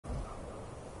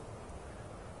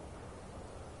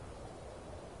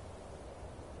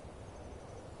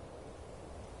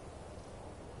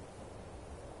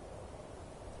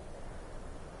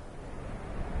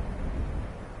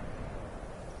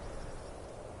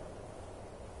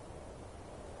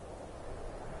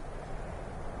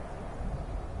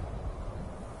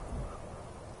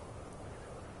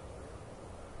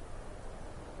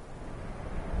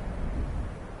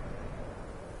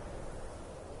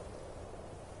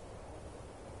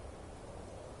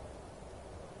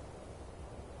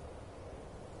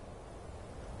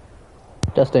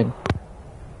Testing.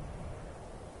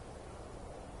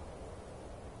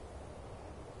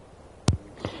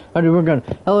 Alright, we're good.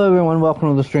 Hello everyone, welcome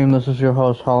to the stream. This is your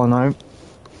host, Hollow Knight.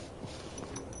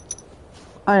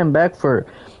 I am back for,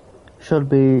 should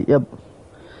be, yep.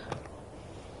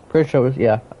 Pretty sure it was,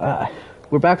 yeah.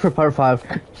 We're back for part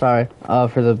 5. Sorry,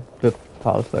 for the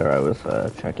pause there. I was,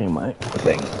 checking my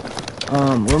thing.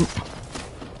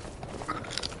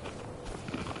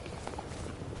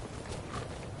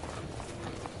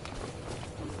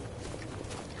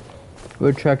 I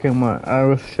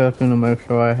was checking to make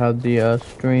sure I had the,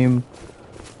 stream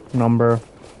number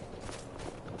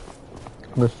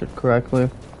listed correctly.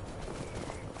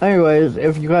 Anyways,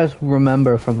 if you guys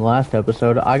remember from the last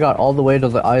episode, I got all the way to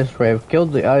the ice rave,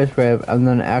 killed the ice rave, and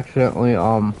then accidentally,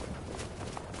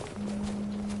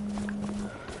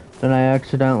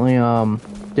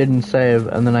 didn't save,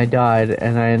 and then I died,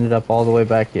 and I ended up all the way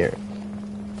back here.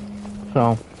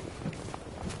 So,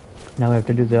 now we have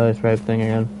to do the ice rave thing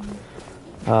again.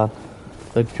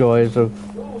 The joys of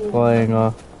playing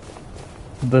a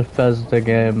Bethesda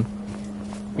game.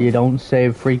 You don't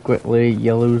save frequently,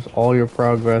 you lose all your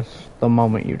progress the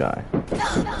moment you die.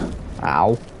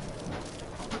 Ow.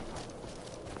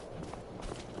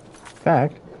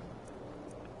 Fact.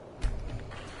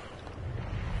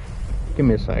 Give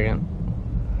me a second.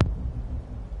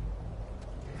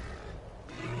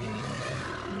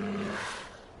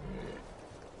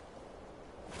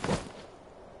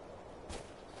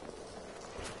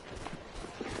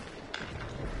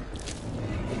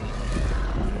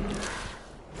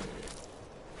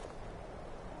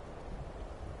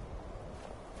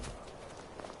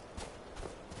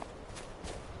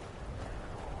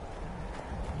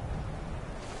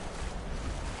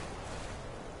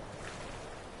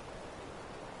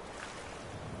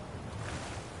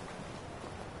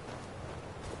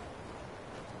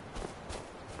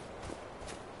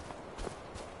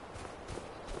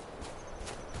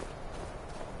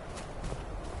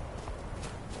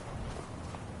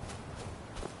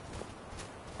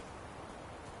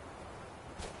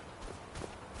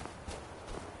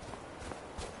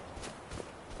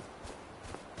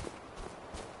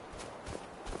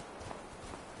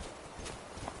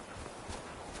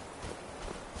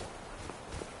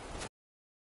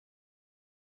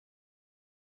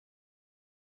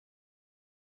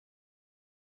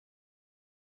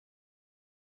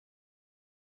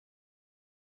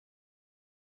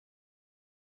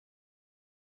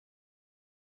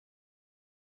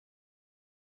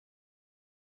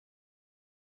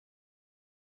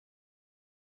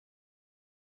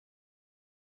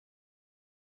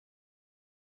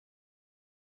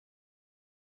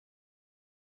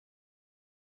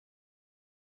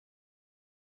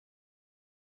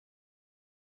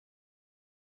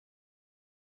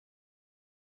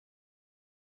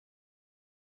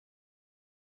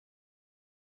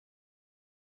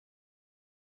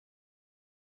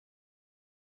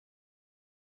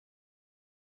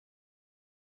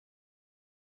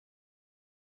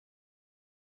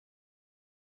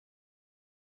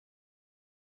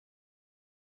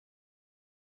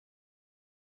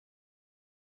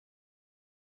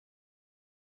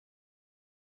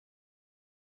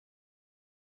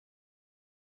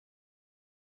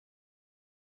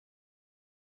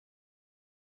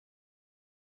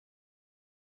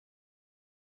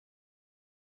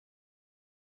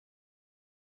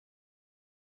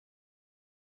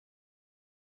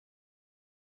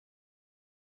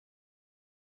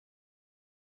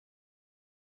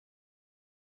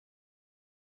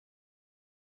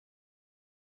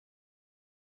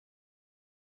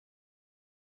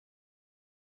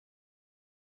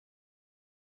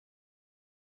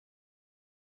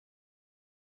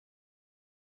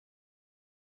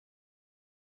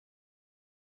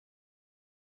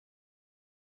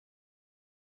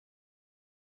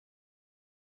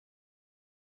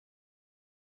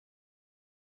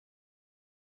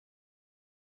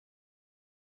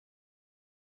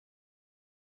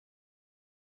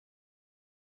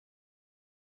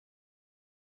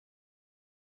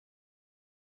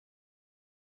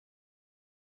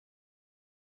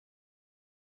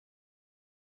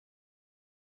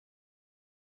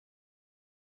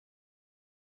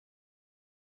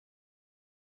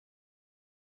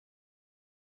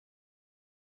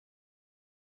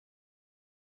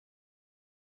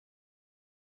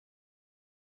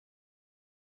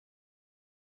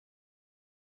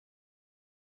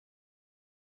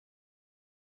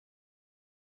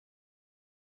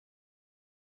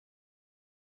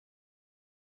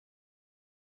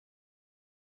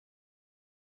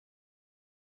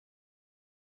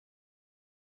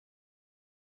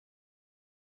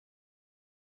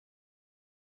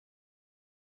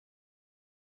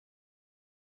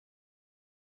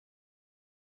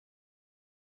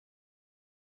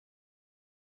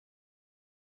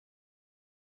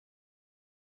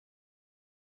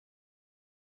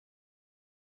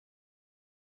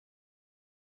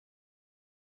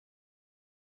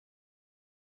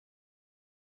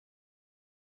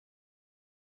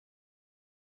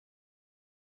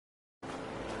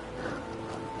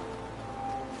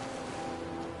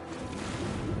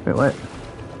 Wait, what?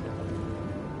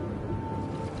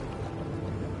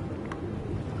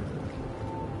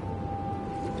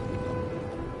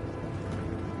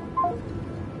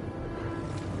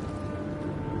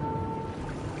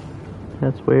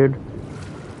 That's weird.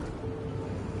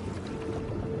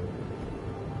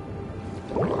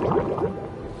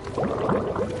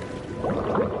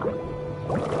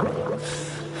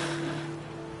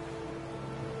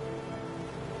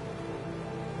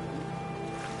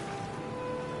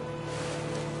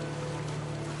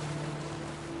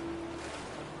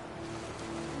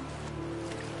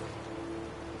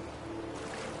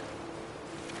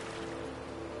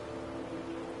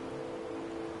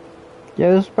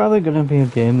 Yeah, this is probably gonna be a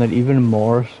game that even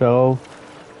more so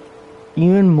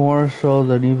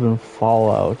than even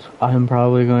Fallout, I'm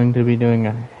probably going to be doing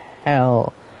a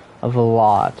hell of a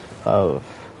lot of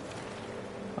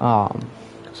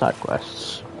side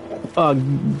quests.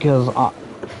 Because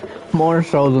more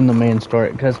so than the main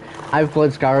story. Because I've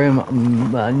played Skyrim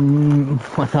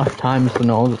enough times to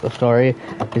know that the story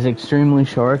is extremely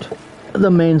short.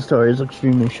 The main story is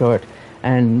extremely short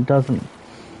and doesn't.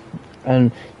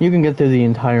 And you can get through the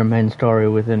entire main story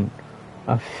within,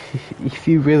 if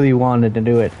you really wanted to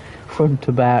do it front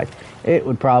to back, it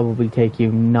would probably take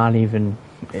you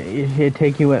it'd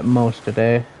take you at most a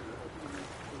day,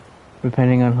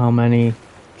 depending on how many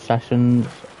sessions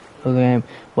of the game.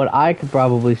 But I could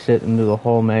probably sit and do the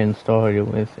whole main story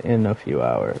within a few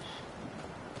hours,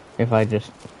 if I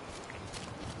just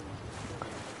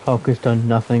focused on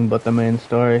nothing but the main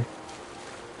story.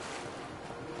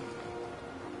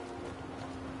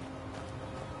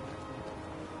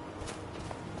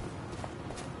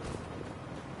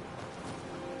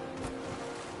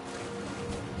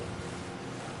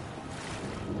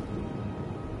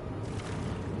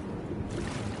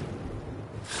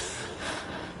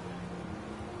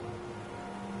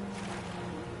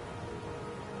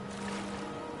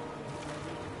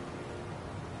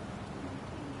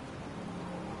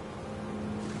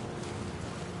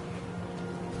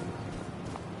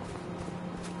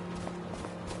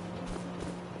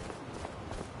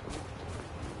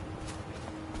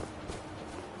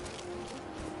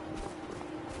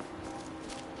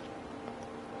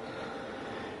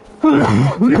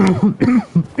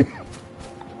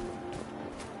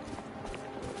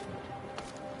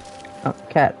 Oh,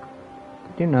 cat.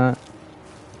 Do not.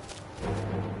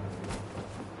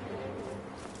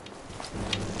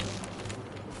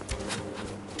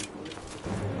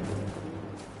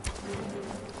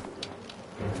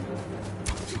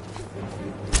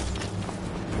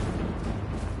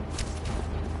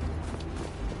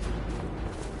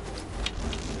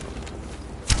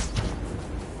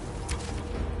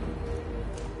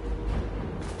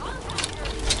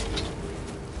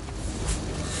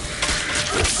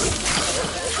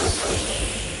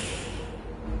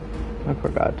 I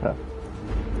forgot to.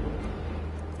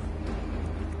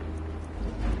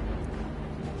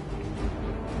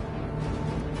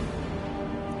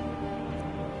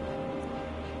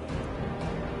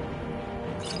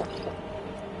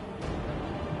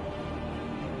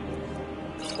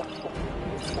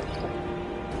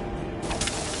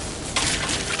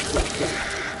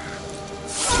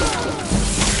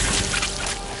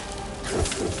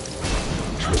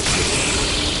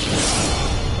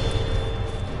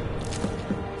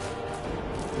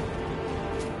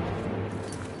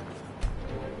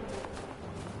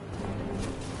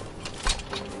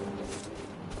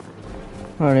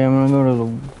 Alrighty, I'm gonna go to the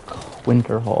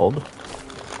winter hold.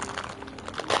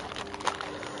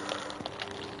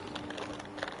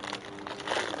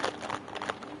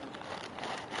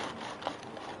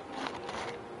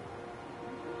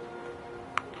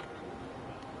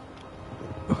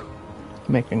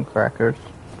 Making crackers.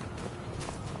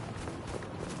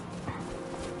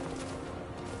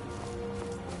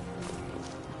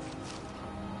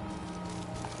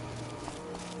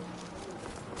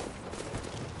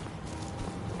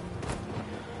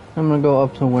 I'm gonna go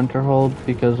up to Winterhold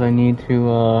because I need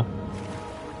to,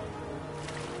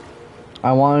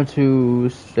 I wanted to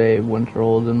save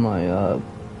Winterhold in my,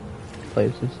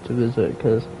 places to visit,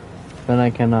 because then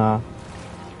I can,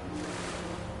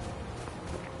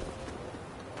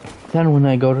 then when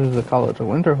I go to the College of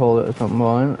Winterhold at some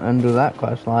point and do that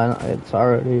quest line, it's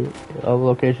already a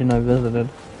location I visited.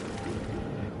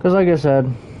 Because like I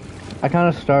said, I kind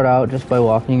of start out just by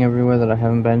walking everywhere that I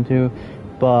haven't been to,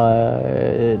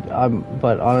 but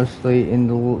honestly,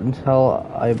 until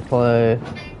I play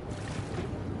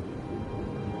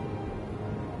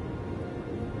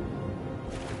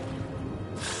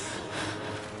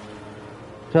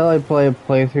Until I play a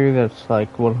playthrough that's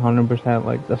like 100%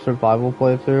 like the survival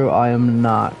playthrough, I am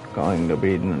not going to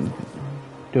be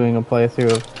doing a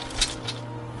playthrough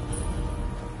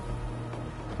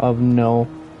of no.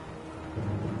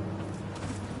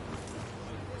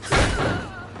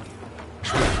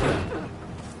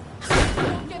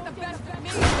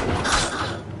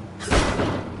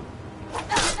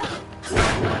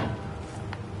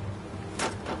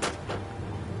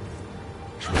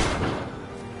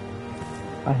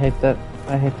 I hate that.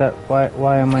 I hate that.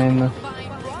 Why am I in this?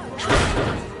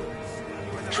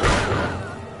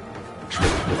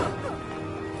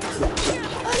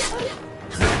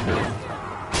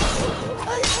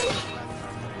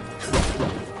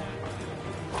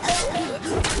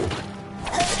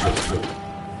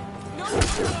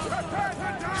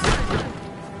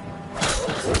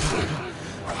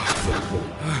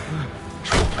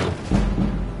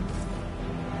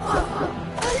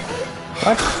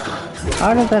 What?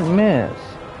 How did that miss?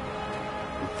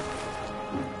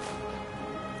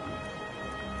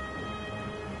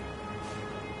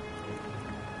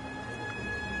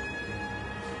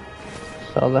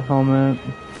 Sell the helmet.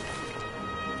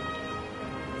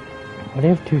 Why do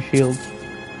you have 2 shields?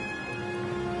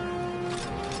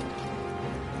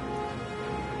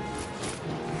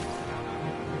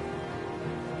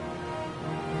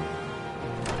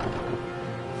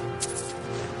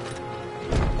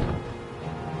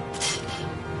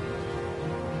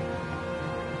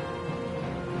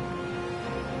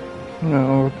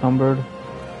 I'm overcumbered.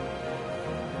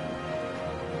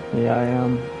 Yeah, I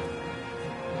am.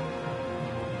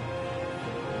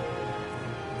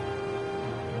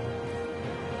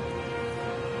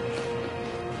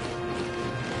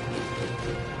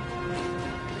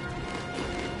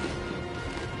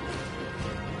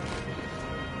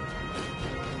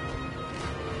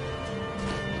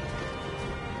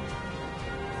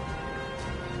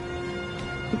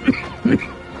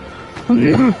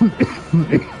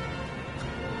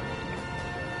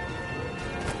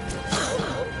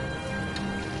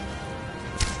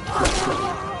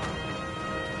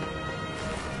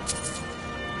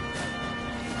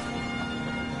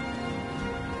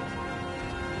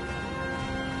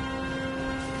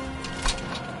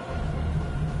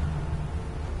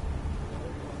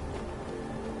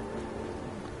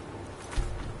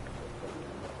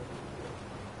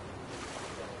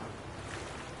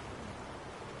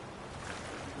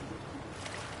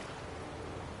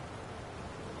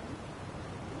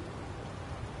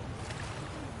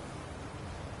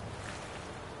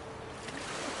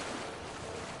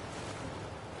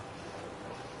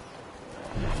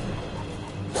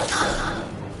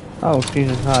 Oh,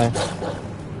 Jesus, hi.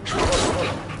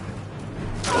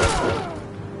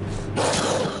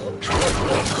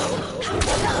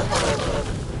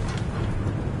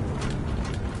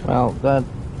 Well, that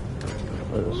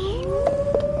was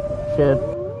shit.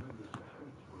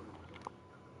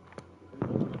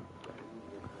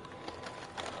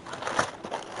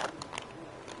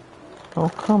 Oh,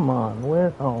 come on.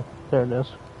 Where? Oh, there it is.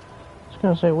 I was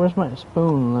gonna say, where's my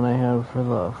spoon that I have for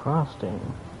the frosting?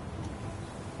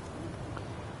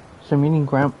 So I'm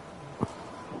eating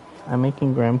I'm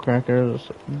making graham crackers,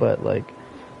 but like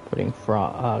putting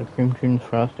cream cheese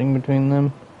frosting between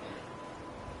them.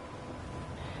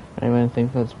 Anyone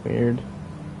think that's weird?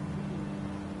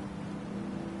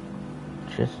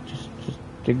 Just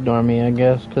ignore me, I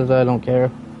guess, because I don't care.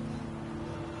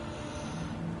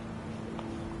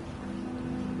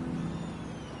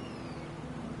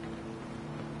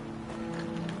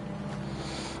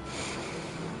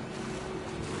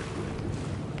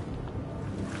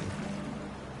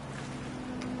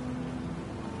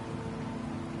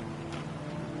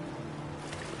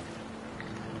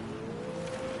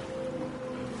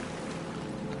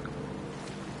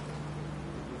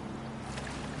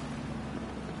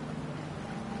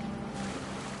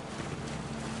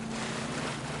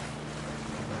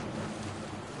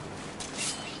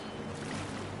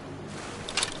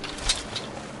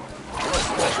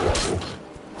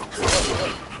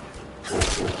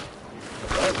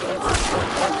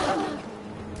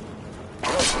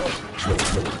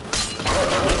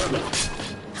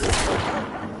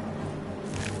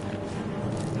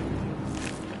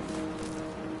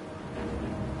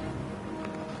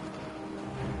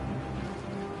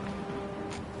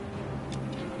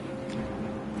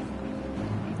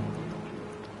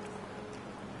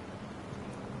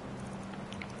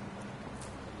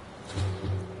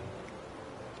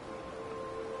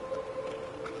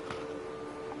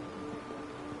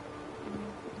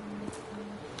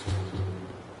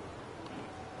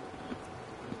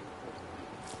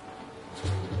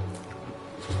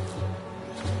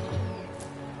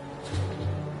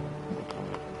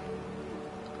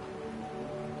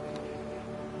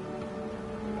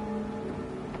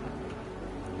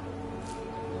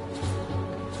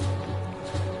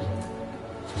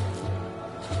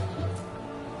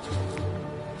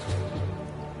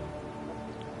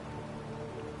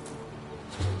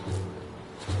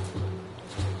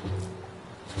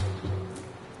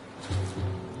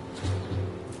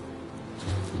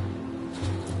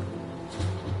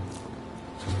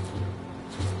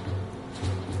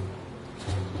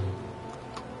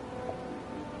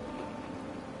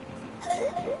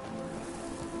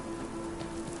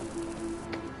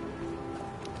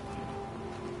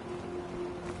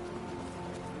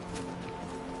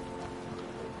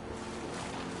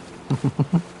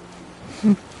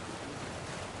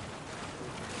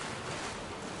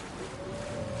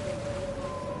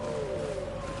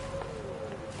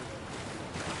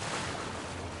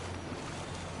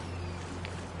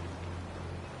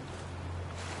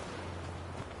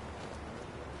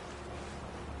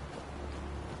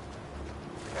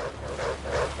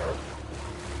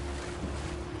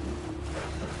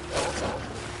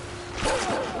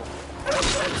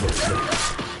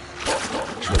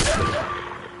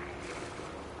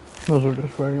 Those were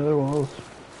just regular walls.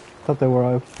 Thought they were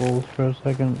eyeballs for a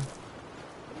second.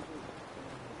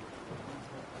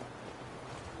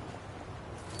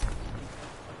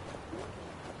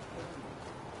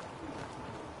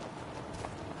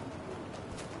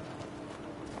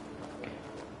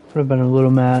 Would have been a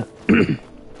little mad.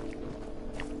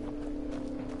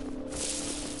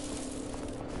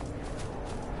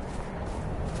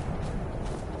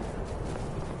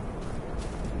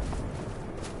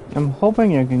 I'm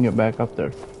hoping I can get back up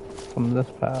there from this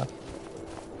path.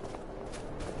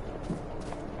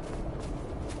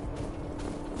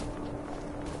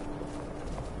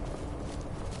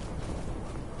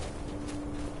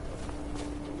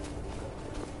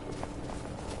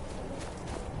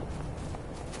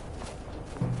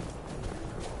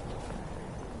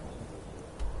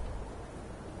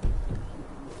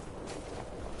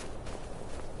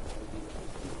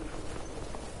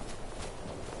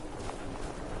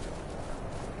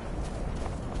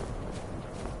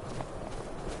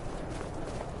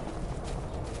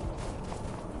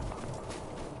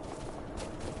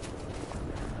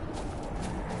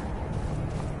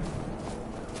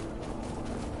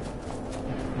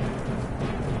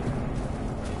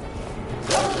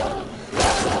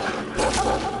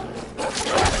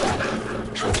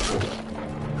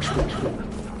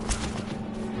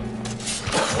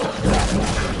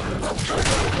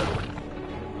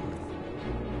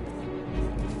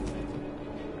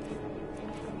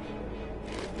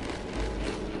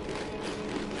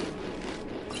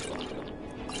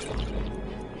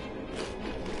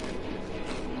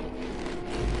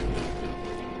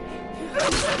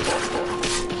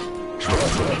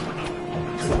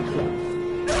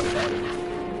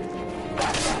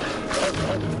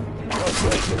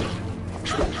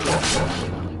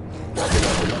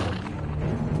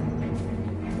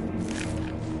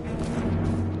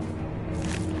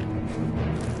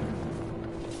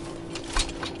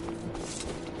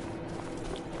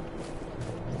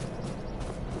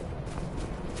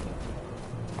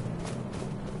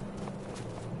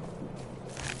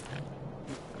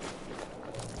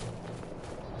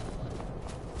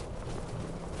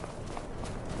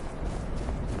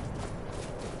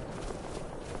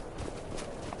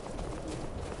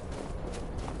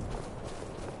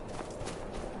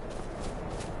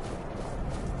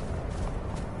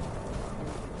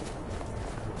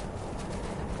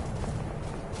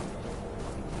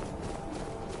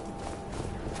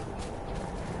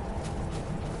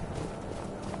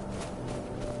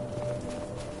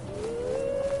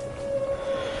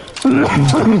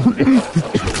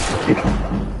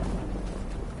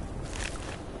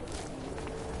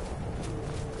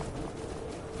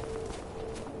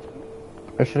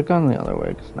 I should have gone the other way,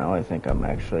 because now I think I'm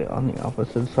actually on the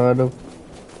opposite side of...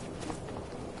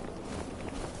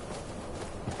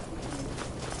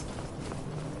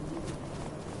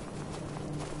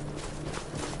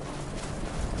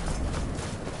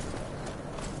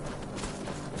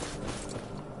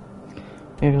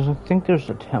 Yeah, because I think there's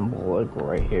a temple, like,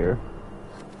 right here.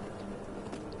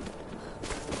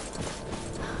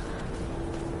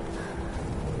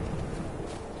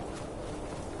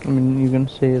 I mean, you can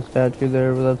see a statue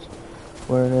there, but that's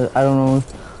where it is. I don't know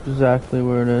exactly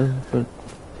where it is, but...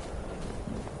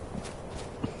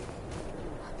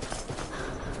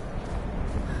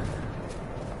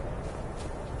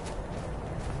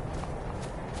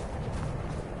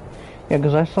 Yeah,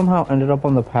 because I somehow ended up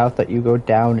on the path that you go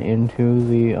down into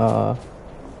the,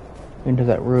 into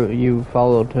that route. You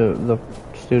follow to the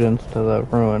students to the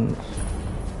ruins.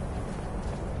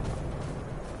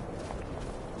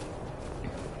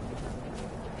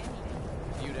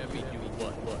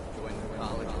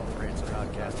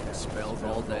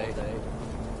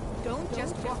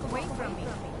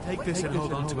 Take this and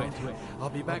hold on to it. I'll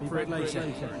be back for it later.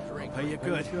 Pay you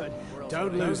good.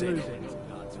 Don't lose it.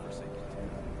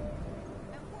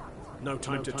 No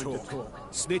time to talk.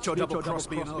 Snitch or double-cross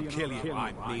me and I'll kill you.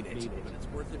 I mean it. But it's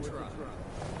worth a try.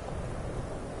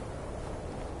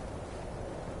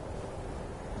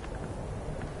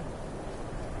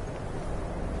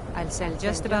 sell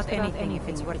just about anything if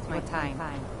it's worth my time.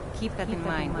 Keep that in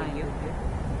mind, will you?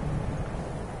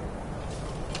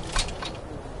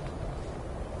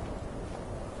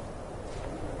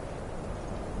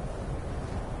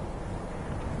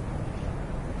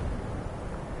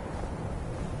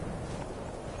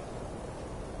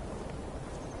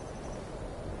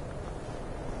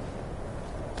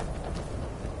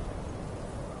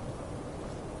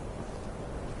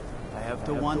 I have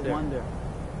to wonder.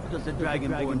 What does the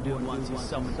Dragonborn do once he's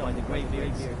summoned by the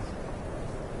Greybeards?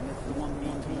 And if the one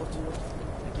being taught,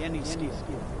 like any skill,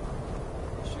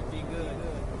 it should be good.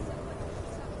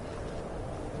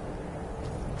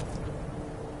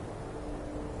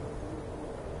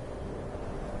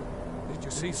 Did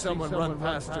you see someone run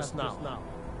past just now?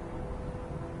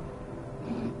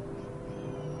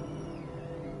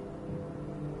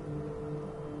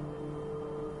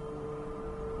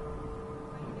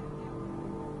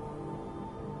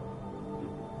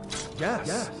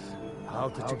 Yes. How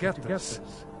did you get this?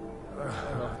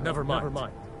 Never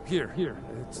mind. Here.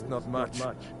 It's not much,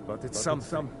 but it's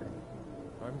something.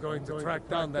 I'm going to track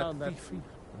down that thief and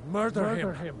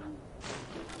murder him.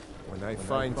 When I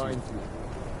find you.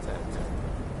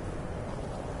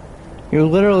 You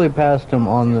literally passed him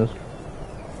on this.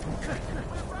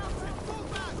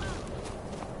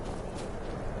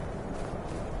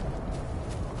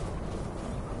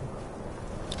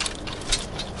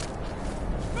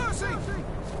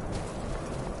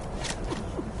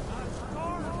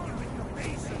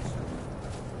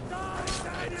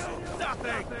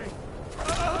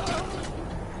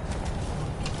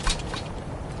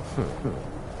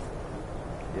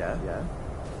 Yeah.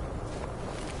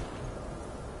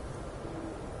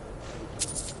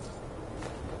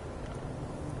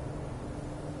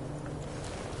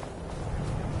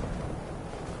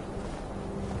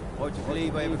 Hard to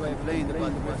believe I ever complained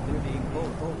about the Western being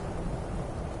cold.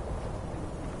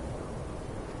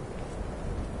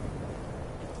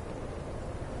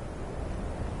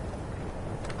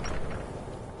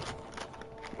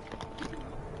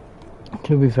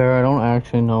 To be fair, I don't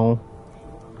actually know.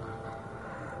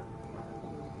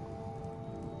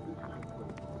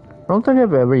 I don't think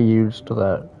I've ever used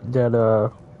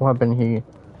that weapon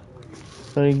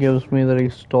that he gives me that he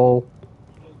stole.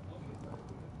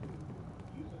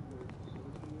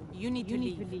 You need to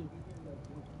leave.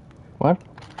 What?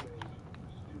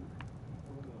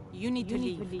 You need to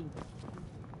leave.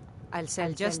 I'll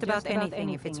sell just about anything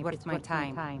if it's worth my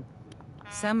time.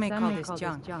 Some may call this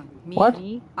junk. Me, What?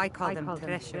 I call them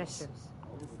treasures.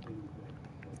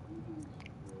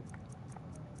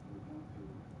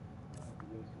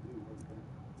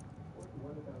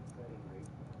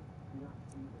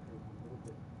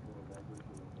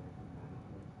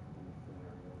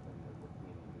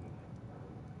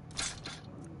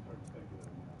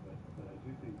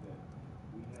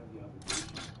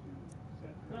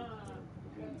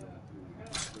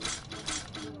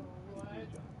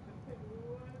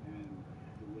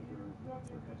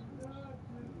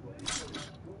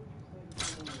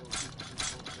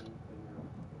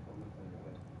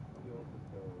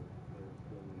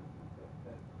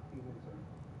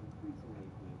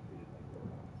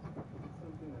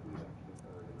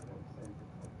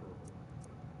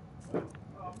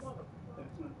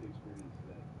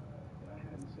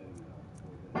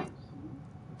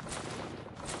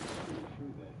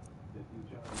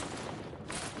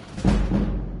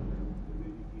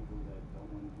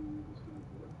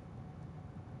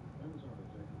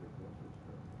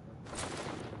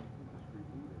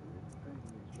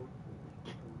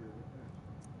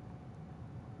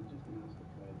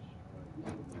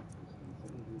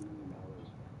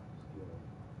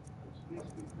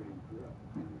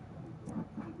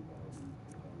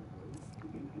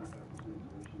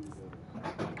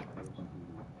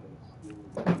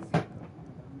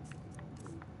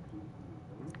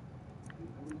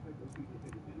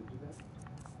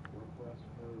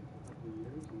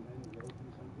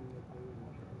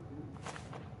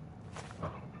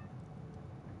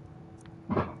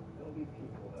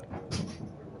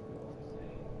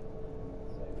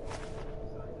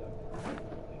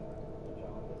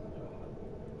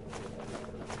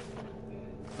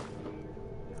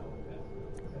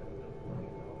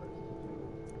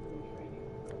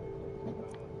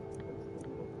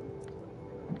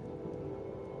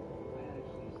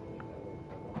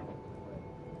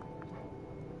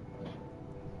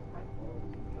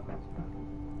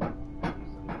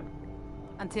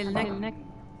 Until next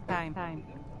time.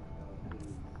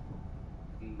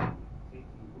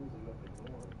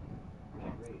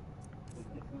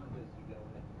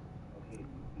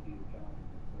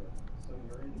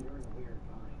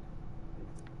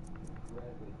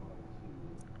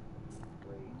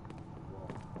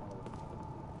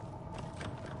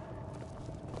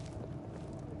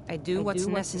 I do what's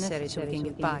necessary so we can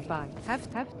get by.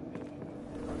 Have.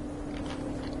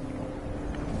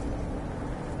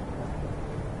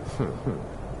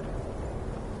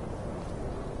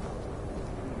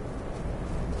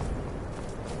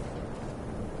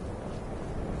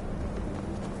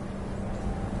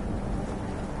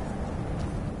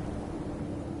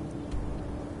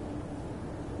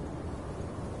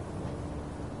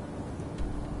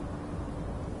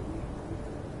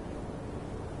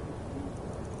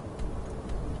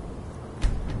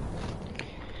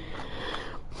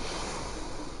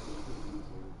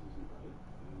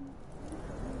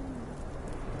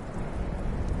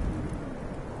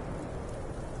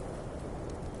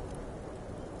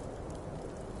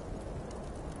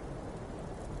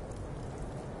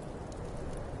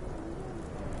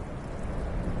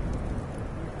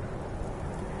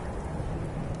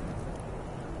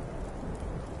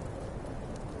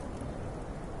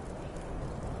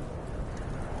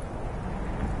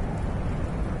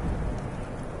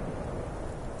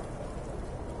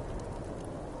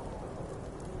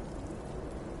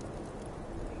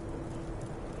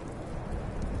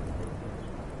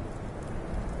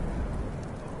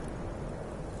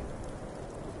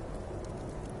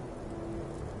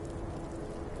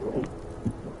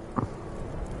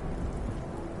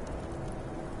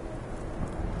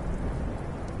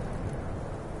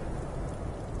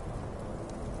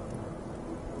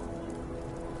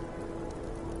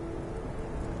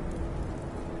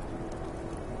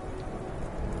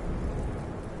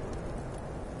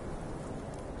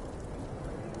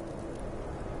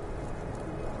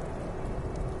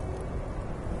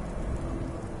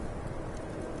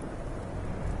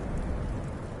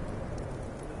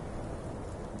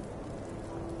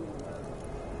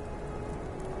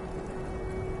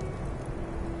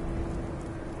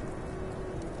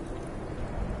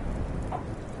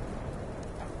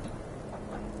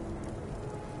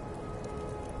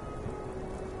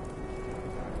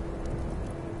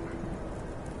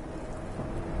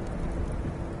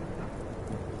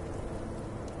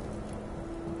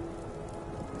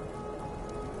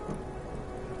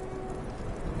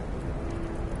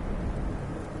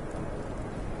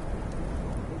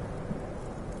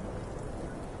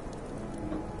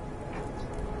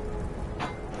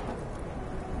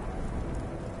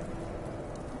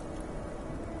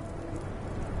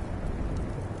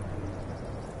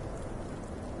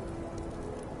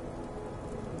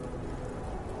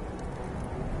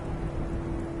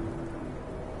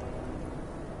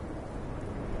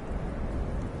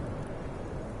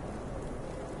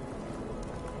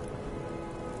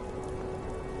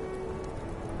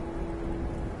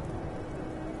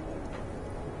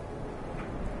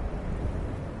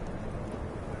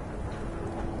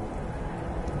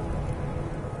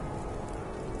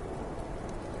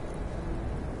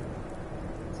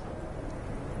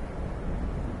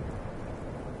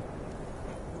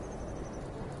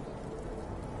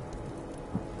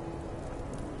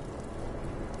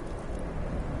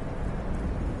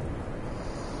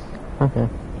 Okay.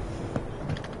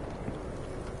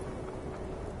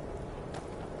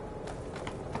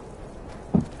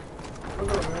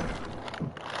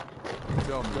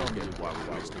 Tell me again why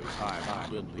we're wasting time on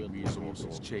dwindling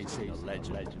resources chasing a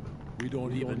legend. We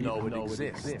don't even know it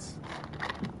exists.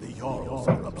 The Jarls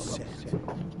are upset.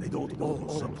 They don't all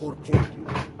support you.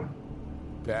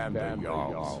 Damn the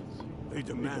Jarls. They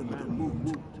demand the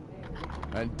moot.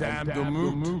 And damn the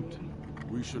moot.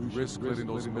 We should risk letting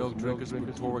those milk drinkers put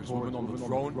Torik's woman on the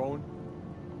throne?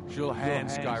 She'll hand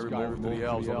Skyrim over to the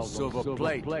elves on a silver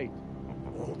plate.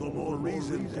 All the more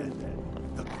reason, then.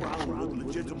 The crown would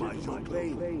legitimize your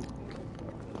claim.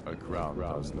 A crown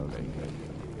does nothing.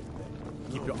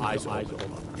 Keep your eyes on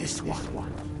this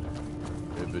one.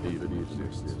 If it even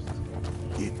exists.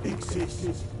 It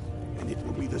exists. And it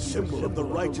will be the symbol of the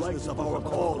righteousness of our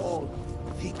cause.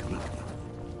 Think of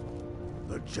it.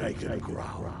 The jagged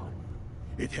crown.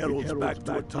 It heralds back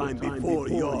to a time before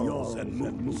Jarls and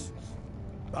Moots.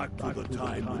 Back to the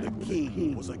time when the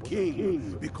king was a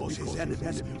king because his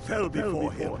enemies fell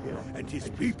before him, and his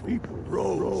people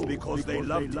rose because they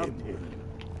loved him.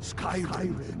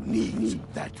 Skyrim needs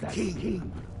that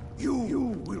king. You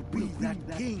will be that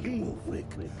king,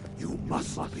 Wolfric. You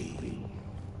must be.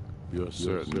 You're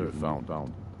certainly found.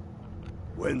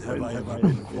 When have I ever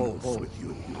been false with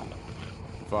you?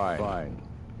 Fine.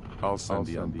 I'll send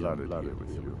the unblooded here with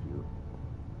you.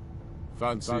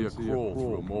 Fancy a crawl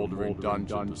through a moldering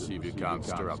dungeon to see if you can't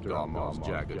stir up Darmar's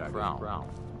jagged crown.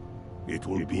 It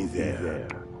will be there.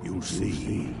 You'll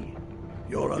see.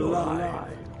 You're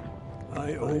alive.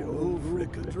 I owe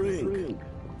Ulfric a drink.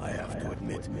 I have to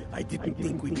admit, I didn't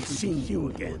think we'd be seeing you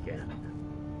again.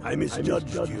 I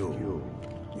misjudged you.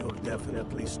 You're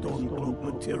definitely Stormcloak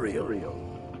material.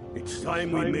 It's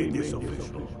time we made this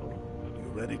official.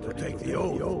 You ready to take the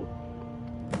oath?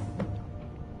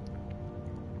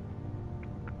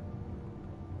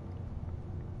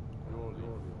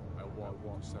 I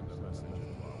want to send a message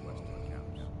to our western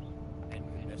camps. And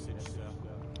message, sir.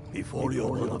 Before you're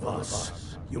one of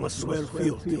us, you must swear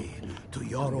fealty to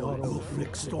Jarl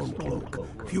Ulfric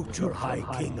Stormcloak, future High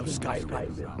King of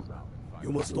Skyrim.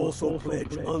 You must also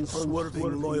pledge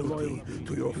unswerving loyalty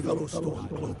to your fellow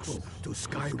Stormcloaks, to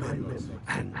Skyrim,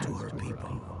 and to her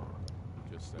people.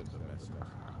 Just send a message.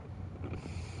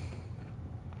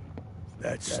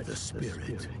 That's the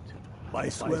spirit. By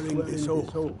swearing this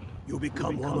oath, you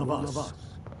become one of us,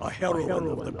 a heroine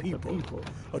of the people,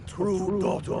 a true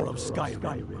daughter of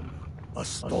Skyrim, a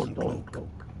Stormcloak.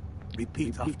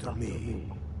 Repeat after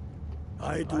me.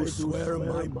 I do swear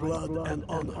my blood and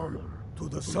honor to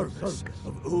the service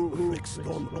of Ulfric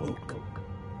Stormcloak,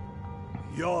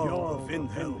 Jarl of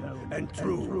Vindhelm and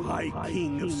true High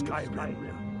King of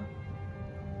Skyrim.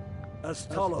 As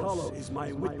Talos is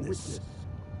my witness,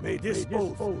 may this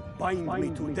oath bind me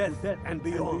to death and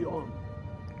beyond.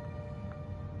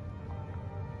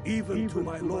 Even to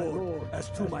my lord, as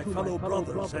to my fellow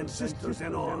brothers and sisters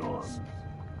in arms.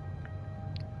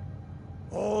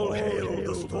 All hail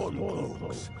the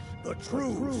Stormcloaks, the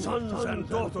true sons and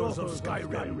daughters of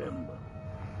Skyrim.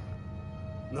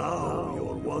 Now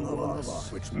you're one of us,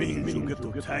 which means you get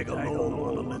to tag along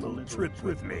on a little trip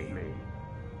with me.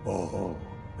 Oh,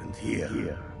 and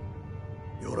here,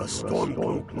 you're a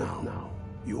Stormcloak now.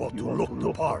 You ought to look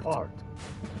the part.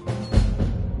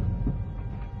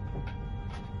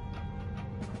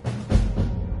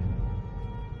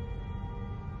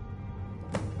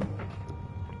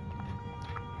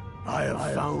 I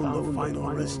have found the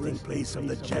final resting place of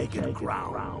the Jagged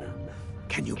Crown.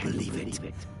 Can you believe it?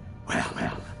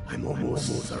 Well, I'm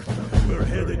almost certain we're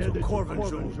headed to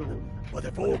Corvinjund. But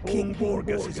if old King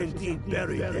Borgus is indeed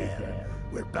buried there,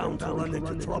 we're bound to run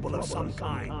into trouble of some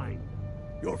kind.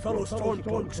 Your fellow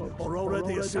Stormcloaks are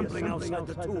already assembling outside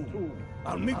the tomb.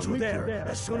 I'll meet you there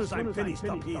as soon as I'm finished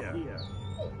up here.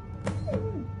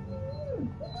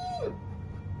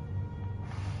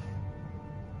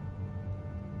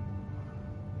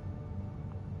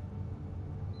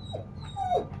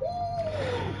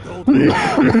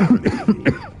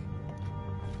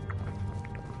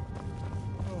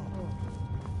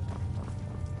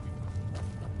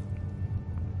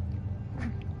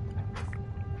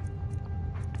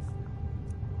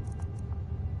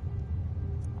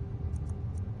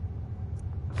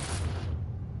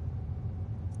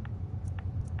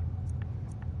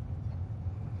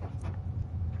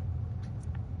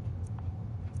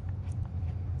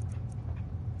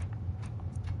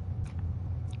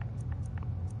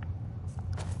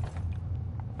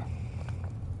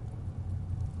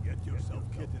 Get yourself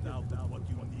kitted out with what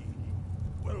you need.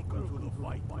 Welcome to the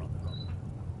fight, brother.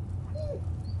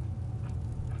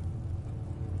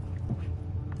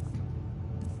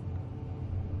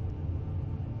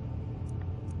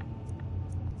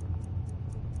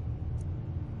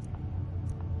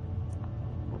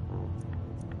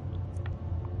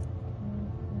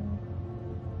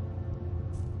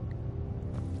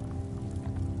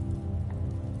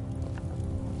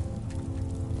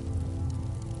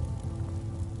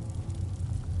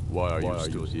 Why are you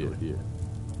still here?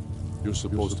 You're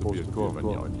supposed to be at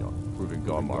Corvinjund, proving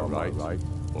Garmar right,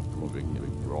 or proving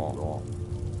him wrong.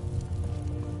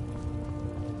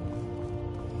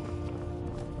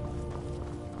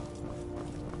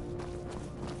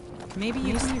 Maybe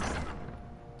you can...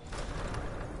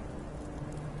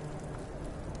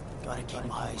 Gotta keep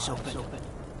my eyes open.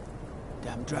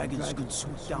 Damn dragons could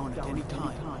swoop down at any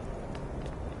time.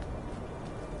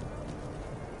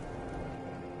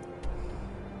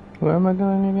 Where am I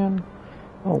going again?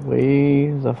 Oh, way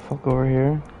the fuck over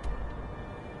here.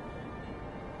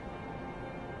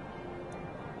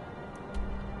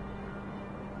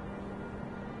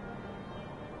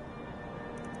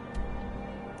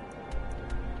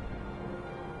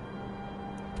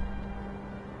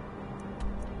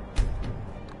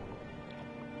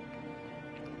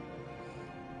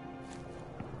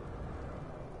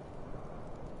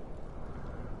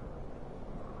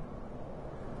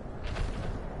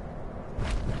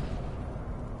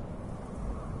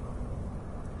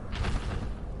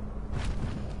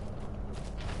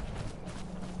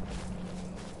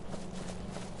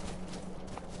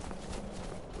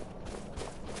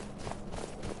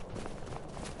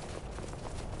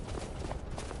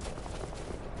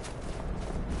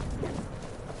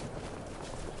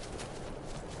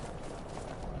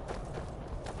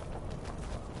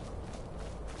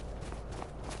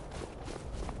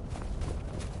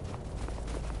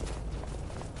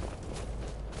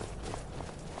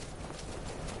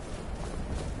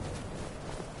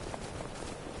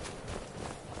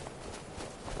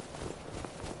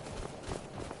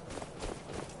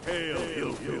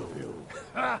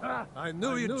 I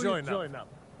knew you'd join up.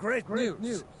 Great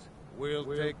news. We'll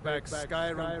take back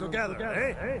Skyrim together,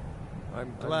 eh?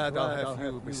 I'm glad I'll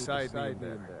have you beside me in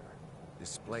there.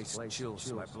 This place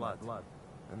chills my blood.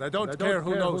 And I don't care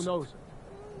who knows it.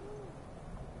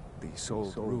 These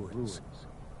old ruins.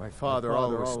 My father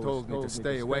always told me to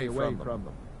stay away from them.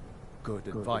 Good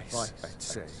advice, I'd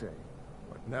say.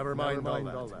 But never mind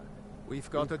all that. We've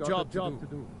got a job to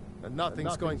do. And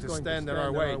nothing's going to stand in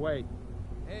our way.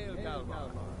 Hail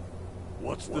Galvar.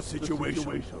 What's the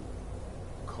situation?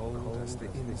 Cold as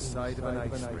the inside of an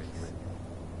ice rink.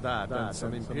 That and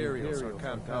some Imperials are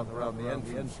camped out around the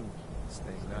entrance.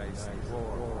 Staying nice and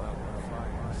warm around their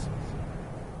fires.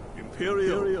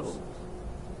 Imperials?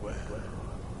 Well,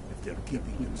 if they're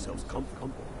keeping themselves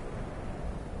comfortable.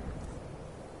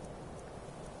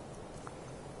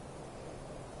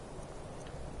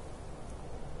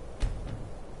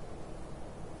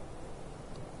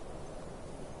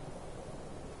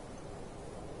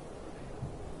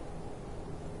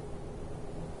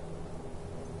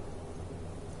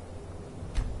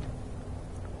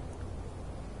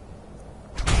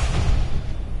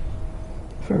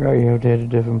 I forgot you have to hit a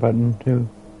different button too.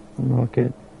 Unlock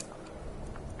it.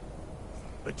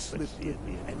 Let's slip in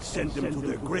and send them to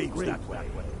their graves that way.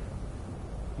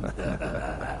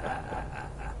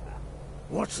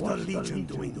 What's the Legion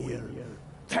doing here?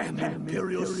 Damn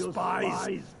Imperial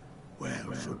spies!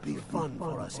 Well, should be fun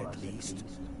for us at least.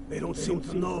 They don't seem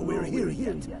to know we're here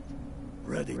yet.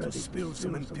 Ready to spill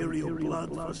some Imperial blood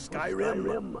for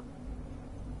Skyrim?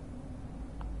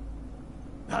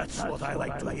 That's what I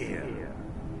like to hear.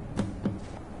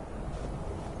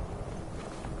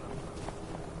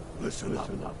 Listen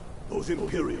up. Those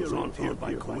Imperials aren't here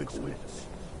by coincidence.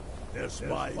 Their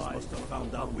spies must have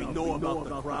found out we know about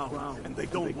the crown, and they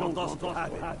don't want us to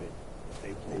have it.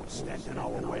 They won't stand in our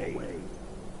way.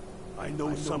 I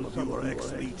know some of you are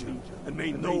ex-Legion, and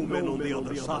may know men on the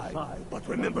other side, but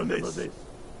remember this.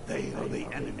 They are the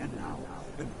enemy now,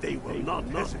 and they will not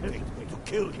hesitate to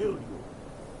kill you.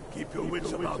 Keep your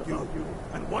wits about you,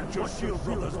 and watch your shield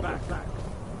brothers back.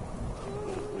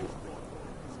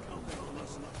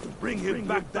 Bring him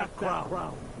back that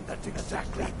crown. That's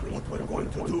exactly what we're going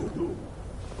to do.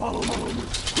 Follow me,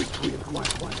 quickly and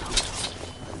quietly now.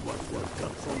 And what we're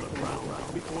guts on the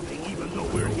ground before they even know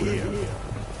we're here.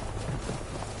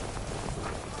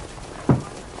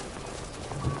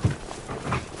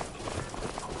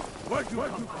 Where'd you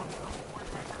come from?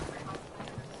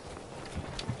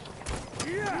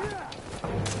 Yeah!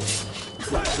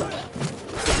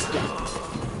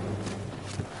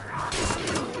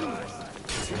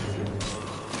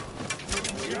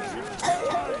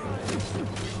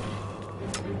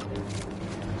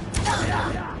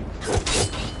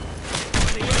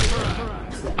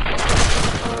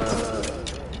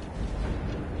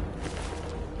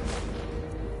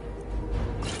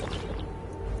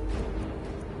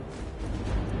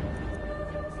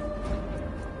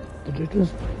 Did it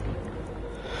just...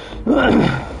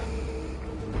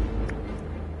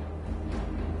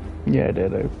 Yeah, I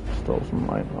did. I stole some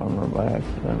light armor by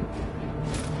accident.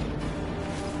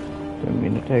 Didn't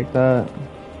mean to take that.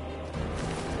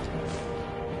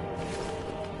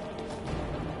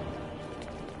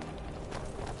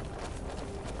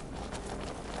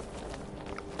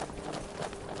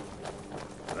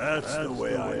 That's the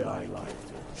way I like it.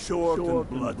 Short and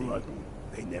bloody.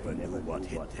 They never knew what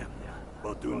hit them.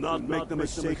 But do not make the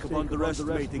mistake of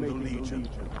underestimating the Legion.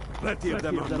 Plenty of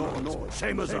them are Nords,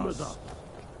 same as us.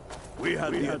 We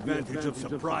had the advantage of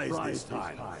surprise this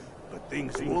time, but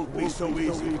things won't be so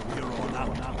easy from here on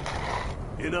out.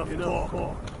 Enough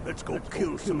talk. Let's go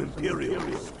kill some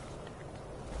Imperials.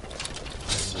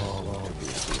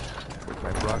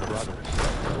 My brothers,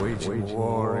 waging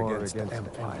war against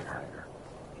Empire.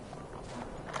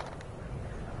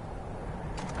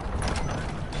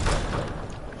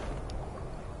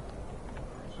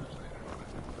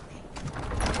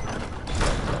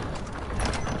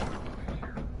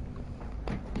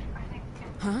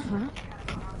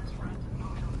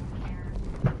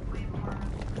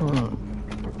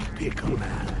 Pick a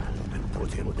man and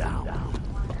put him down.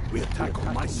 We attack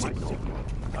on my signal.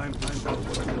 Time to show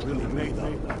what we're really made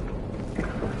of.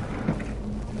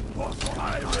 For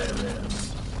Skyrim!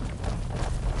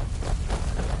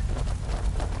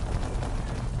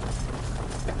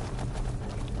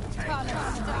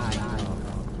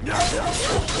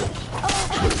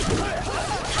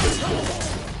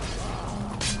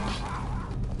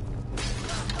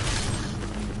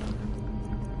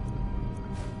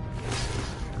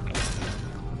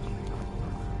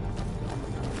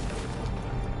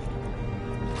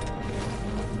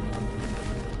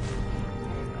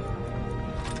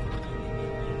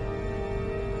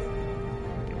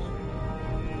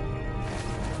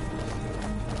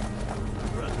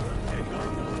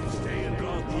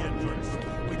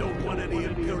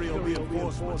 Imperial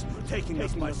reinforcements taking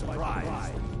us by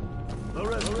surprise. The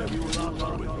rest of you will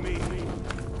are with me.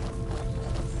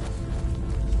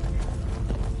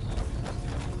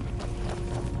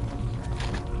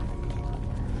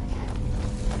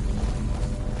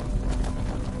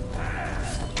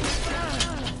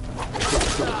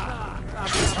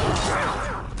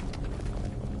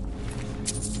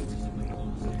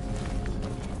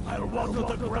 I'll water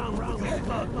the ground with your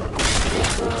blood.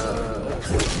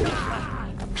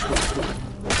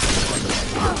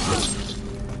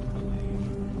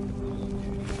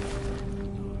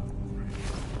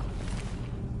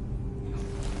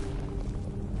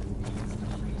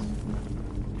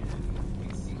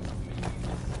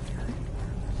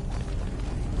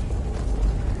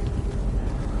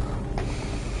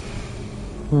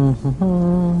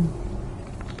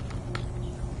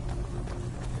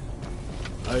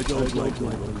 I don't like to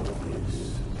look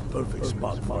this. Perfect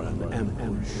spot for an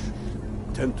ambush.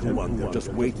 10 to 1, they're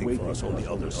just waiting for us on the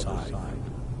other side.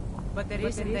 But there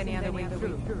isn't any other way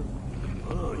through.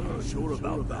 Oh, you're sure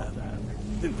about that?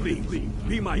 Then please,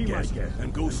 be my guest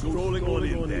and go strolling on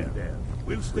in there.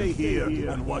 We'll stay here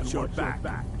and watch your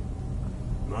back.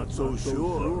 Not so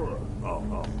sure?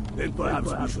 Oh, then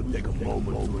perhaps we should take a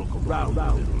moment to look around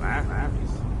a little, eh?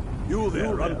 You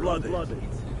there, unblooded.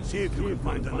 See if you can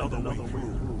find another way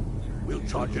through. We'll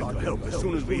charge in to help as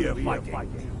soon as we hear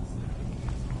fighting.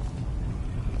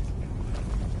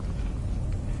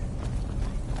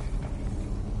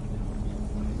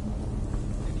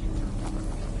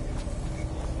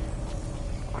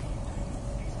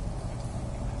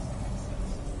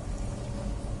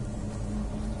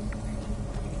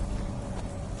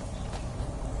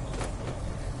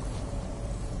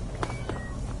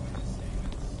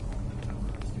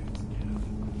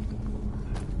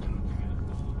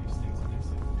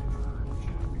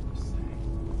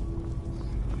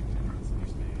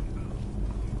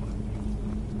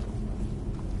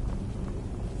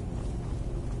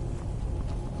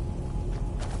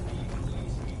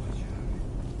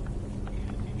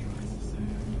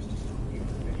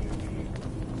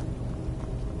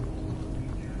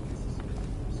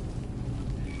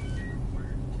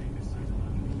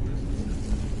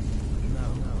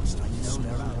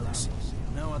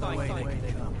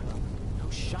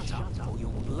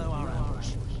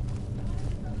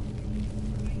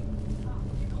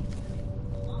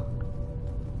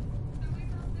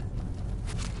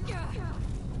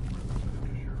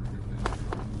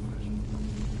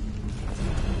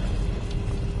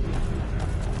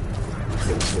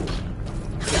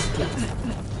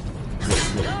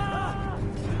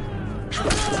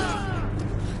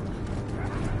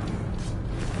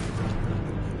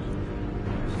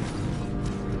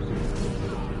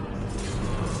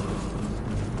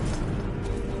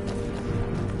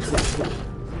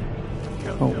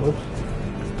 Oh, whoops.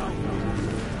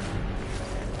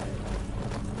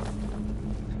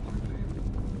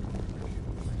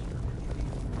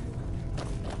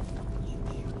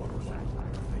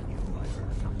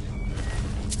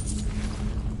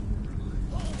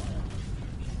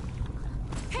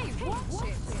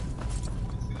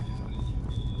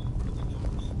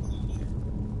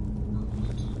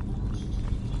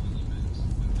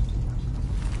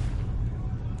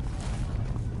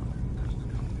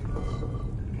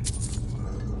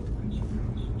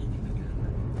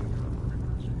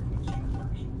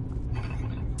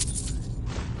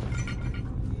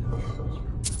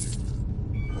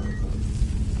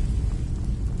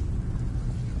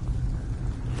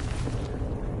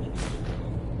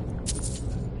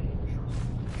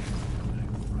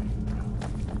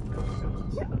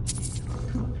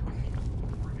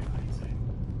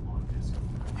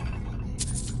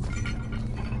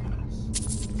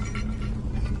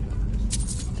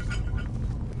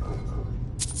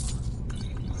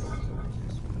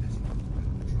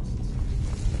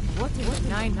 What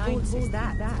nine volts is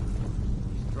that?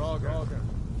 Draugr.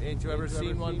 Ain't you ever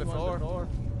seen one before?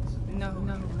 No,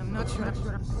 I'm not sure.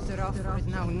 They're off right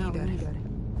now, neither.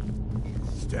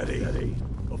 Steady.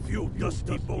 A few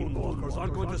dusty bone walkers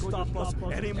aren't going to stop us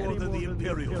any more than the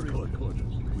Imperials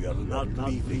could. We are not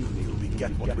leaving until we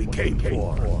get what we came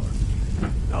for.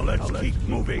 Now let's keep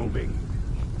moving.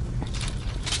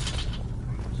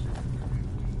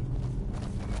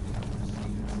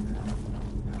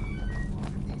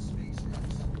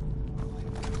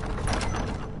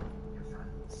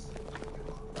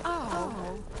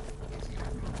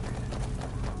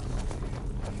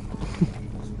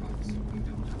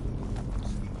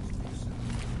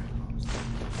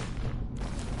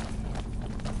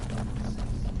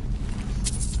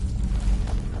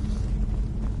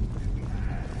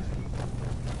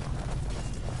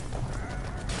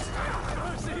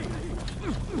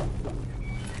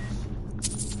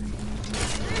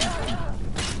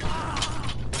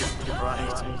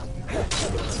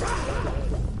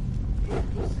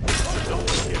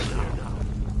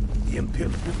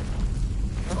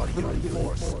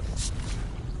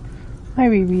 Hi,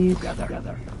 babies.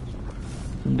 Together.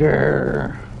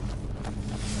 Grrr.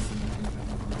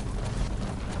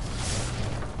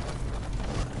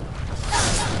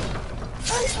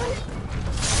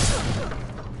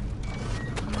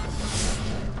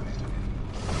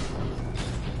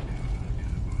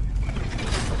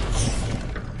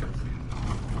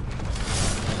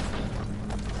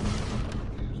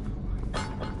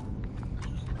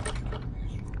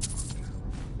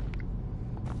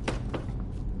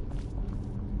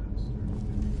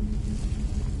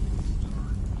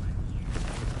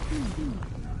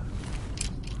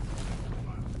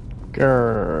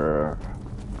 Grrr.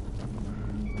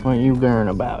 What you gurring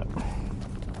about?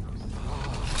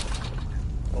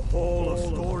 A hall of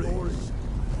stories.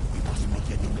 We must be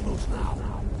getting close now.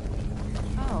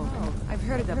 Oh, I've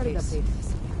heard of this.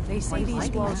 They say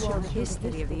these walls show the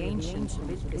history of the ancients.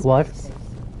 What?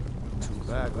 Too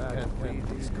bad we can't read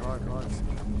these cards.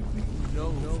 No,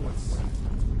 what's...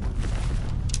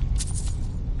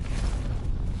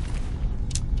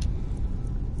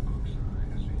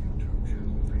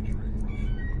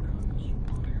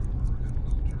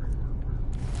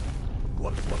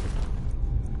 What?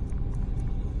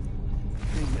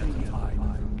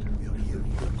 We'll hear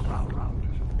the crowd.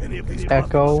 Any of these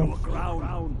Echo. show a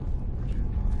crowd?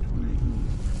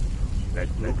 That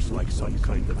looks like some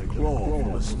kind of claw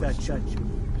from a statue.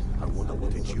 I wonder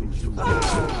what it's used for.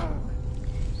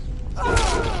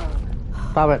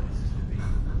 Stop it.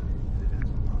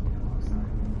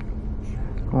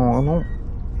 Oh, I don't.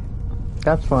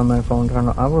 That's why my phone turned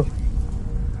on. I was.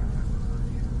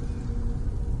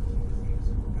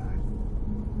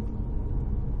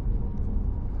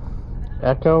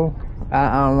 Echo?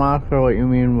 I'm not sure what you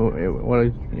mean, what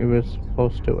it was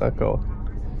supposed to echo.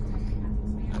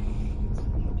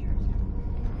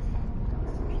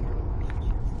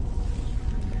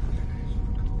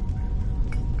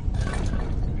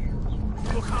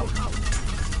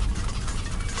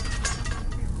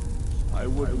 I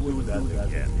wouldn't do that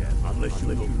again, unless you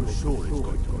know for sure it's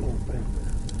going to open.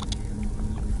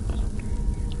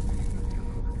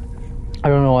 I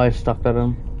don't know why I stuck that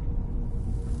in.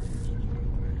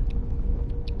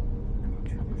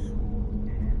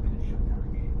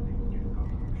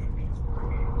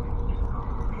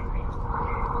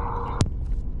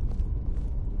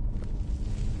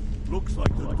 Looks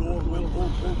like the door will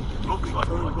open. Looks like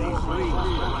turn these rings.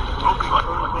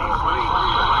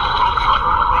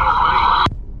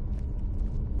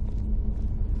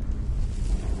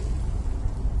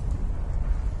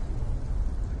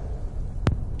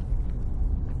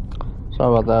 Sorry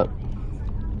about that.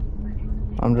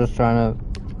 I'm just trying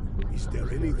Is there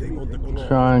anything on the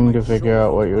to figure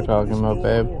out what you're talking about,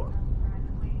 babe.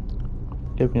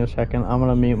 Give me a second. I'm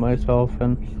gonna mute myself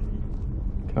and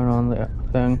turn on the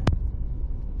thing.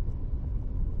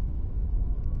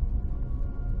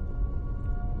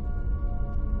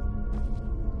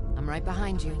 I'm right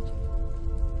behind you.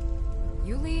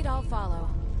 You lead, I'll follow.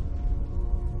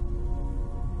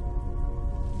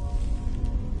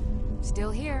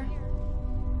 Still here.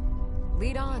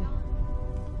 Lead on.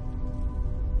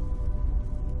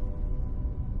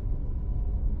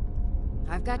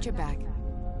 I've got your back.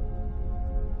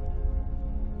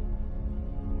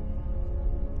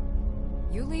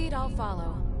 You lead, I'll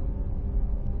follow.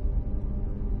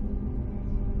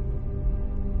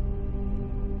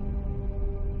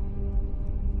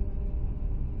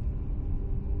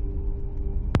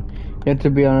 Yeah,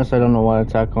 to be honest, I don't know why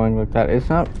it's echoing like that. It's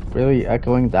not really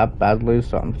echoing that badly,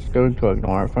 so I'm just going to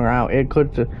ignore it for now. It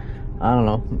could, I don't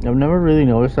know. I've never really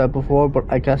noticed that before, but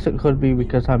I guess it could be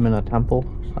because I'm in a temple.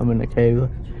 I'm in a cave.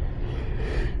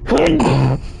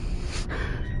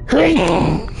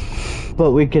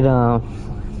 But we can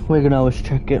always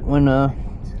check it when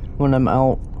I'm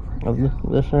out of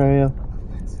this area.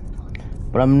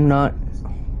 But I'm not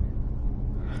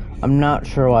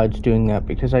sure why it's doing that,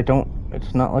 because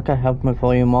it's not like I have my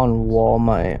volume on while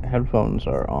my headphones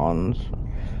are on. So,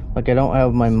 like, I don't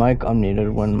have my mic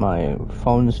unmuted when my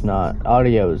phone's not,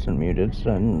 audio isn't muted,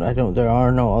 and there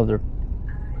are no other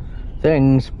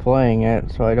things playing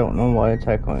it, so I don't know why it's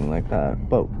echoing like that.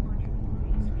 But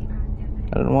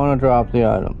I didn't want to drop the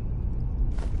item.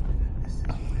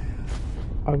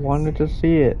 I wanted to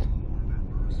see it,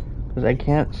 because I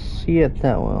can't see it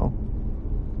that well.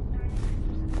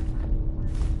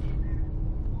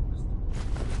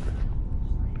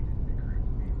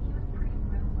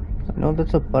 I know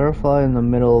that's a butterfly in the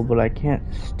middle, but I can't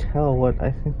tell what. I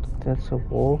think that's a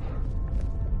wolf.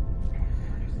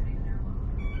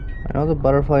 I know the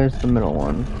butterfly is the middle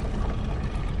one.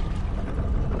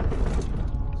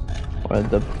 Or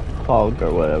the fog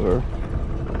or whatever.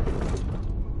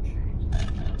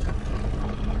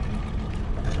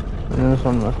 And this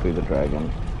one must be the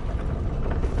dragon.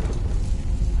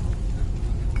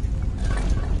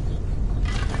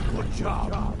 Good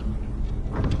job. All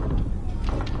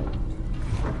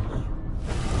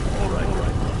right.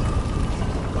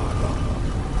 Guard up.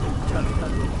 Don't tell him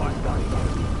that we'll find out here.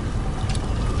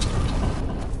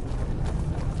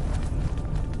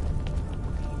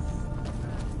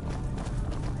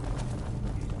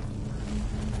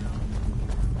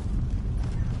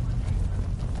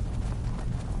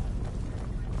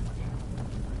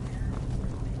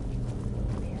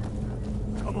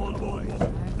 Come on, boys.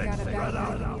 Let's spread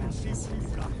out and see what you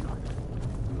got.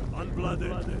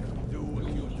 Unblooded, do what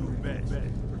you do best.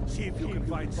 See if you can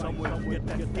find some way to get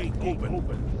that gate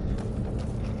open.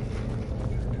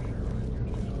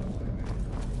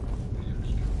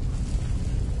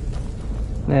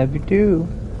 Never do.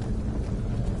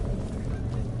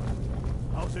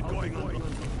 How's it going on?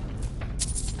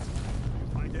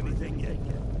 Find anything yet?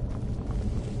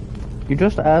 You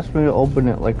just asked me to open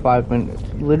it like 5 minutes.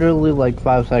 Literally like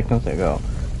 5 seconds ago.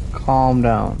 Calm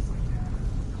down.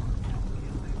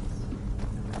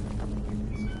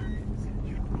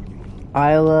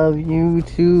 I love you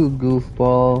too,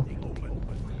 goofball.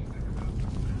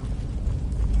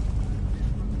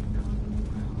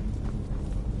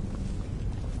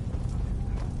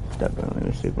 Definitely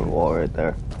a super wall right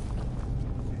there.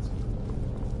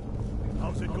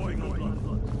 How's it going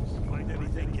on? Find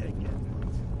anything yet?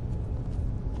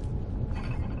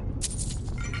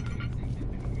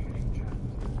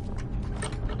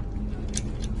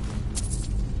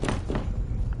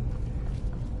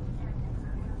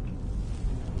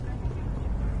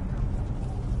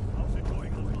 How's it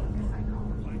going on?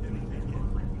 Find anything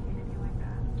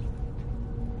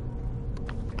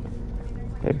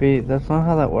yet? Baby, that's not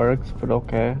how that works, but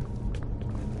okay.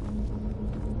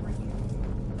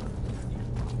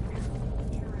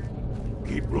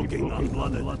 Keep looking,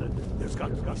 unblooded. There's got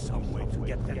to be some way to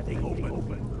get that thing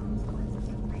open.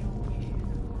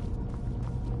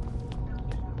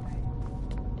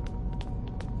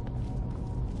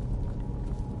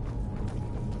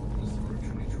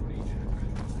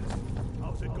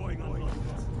 How's it going on?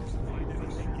 Find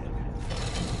anything yet?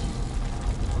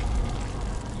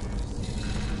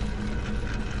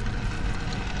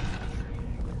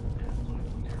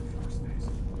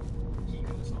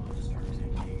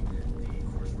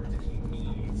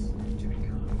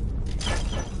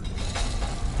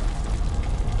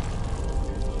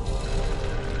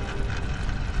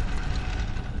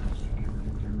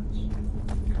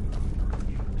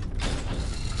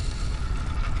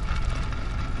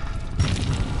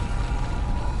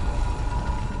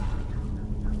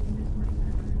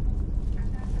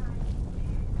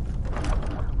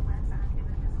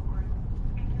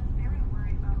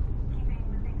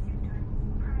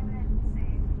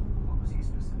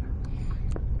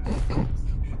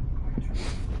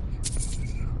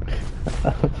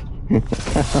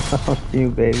 You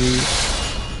baby.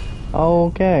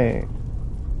 Okay.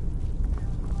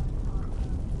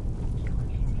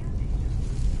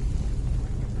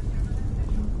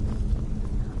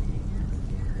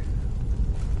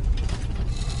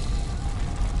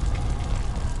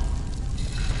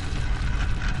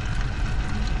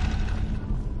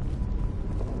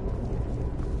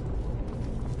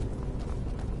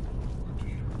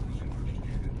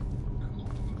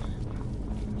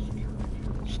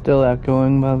 Still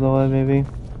echoing, by the way, baby.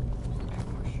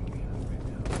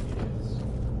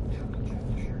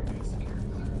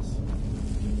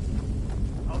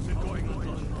 How's it going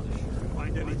on?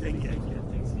 Find anything yet?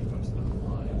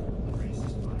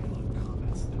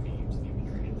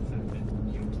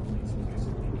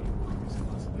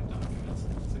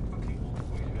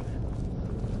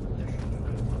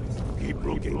 Keep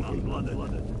looking,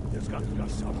 unblooded. There's got to be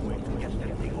some way to get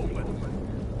that thing open.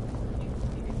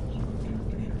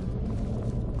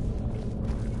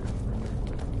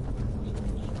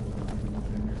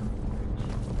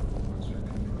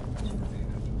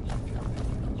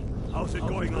 How's it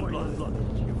going on, blood?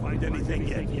 You find anything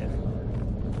yet?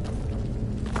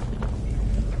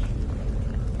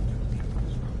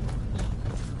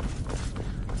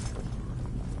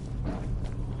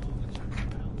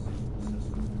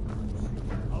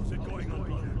 How's it going on,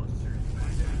 blood?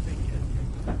 Find anything yet?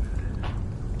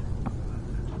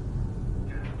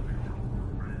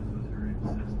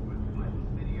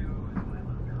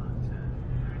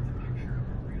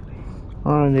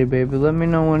 Alrighty, baby. Let me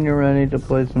know when you're ready to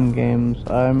play some games.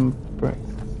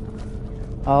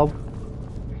 I'll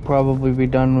probably be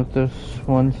done with this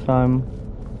once I'm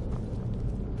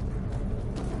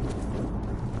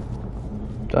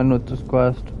done with this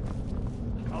quest.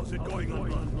 How's it going on,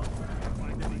 blood?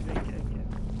 Find anything yet?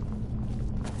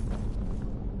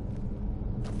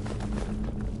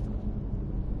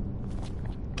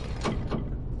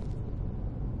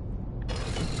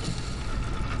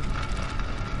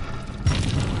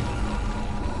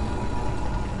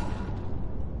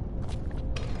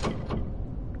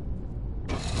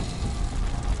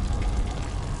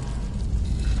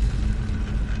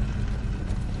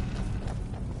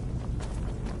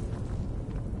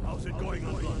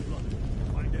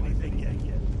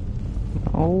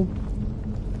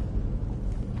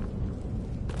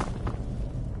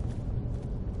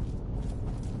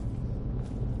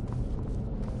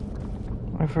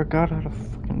 I forgot how to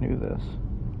fucking do this.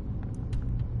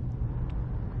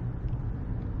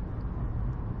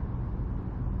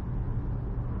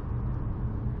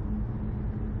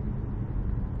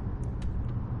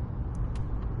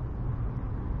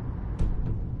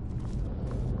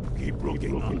 Keep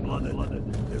looking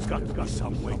unblooded. There's got to be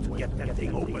some way to get that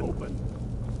thing open.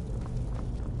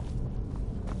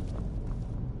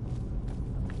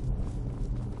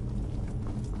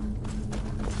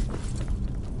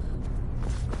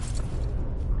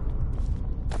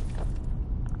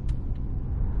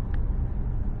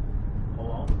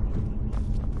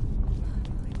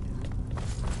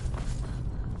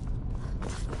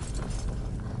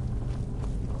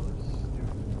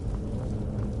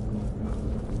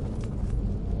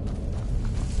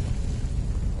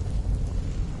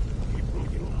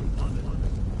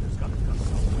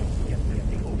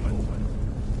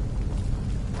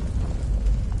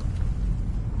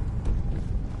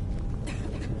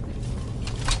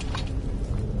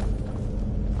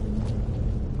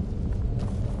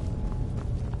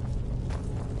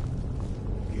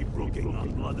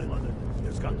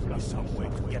 There's got to be some way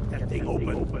to get that thing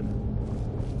open.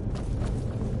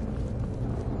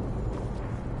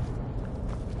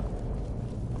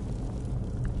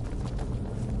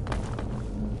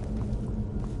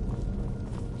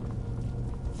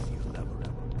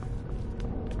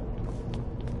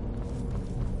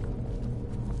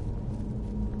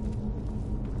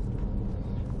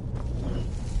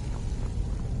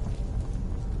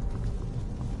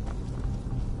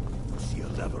 See a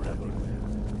lever everywhere.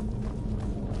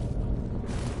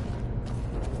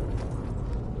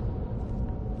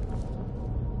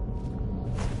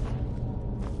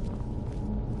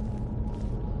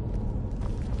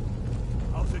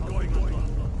 How's it going on?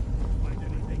 Find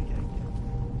anything yet?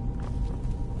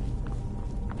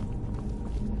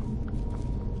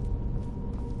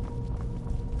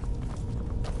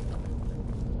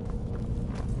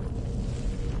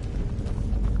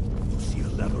 See a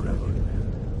lever everywhere.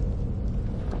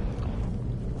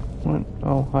 What?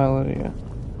 Oh, hi Lydia.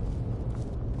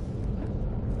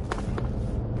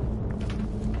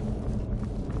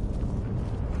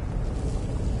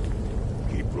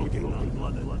 Keep looking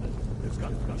unblooded. There's got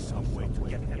to be some way to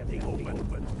get that thing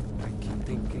open. I keep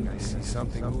thinking I see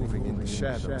something moving in the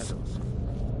shadows.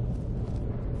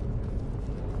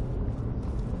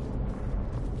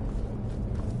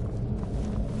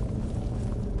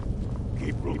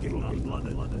 Keep looking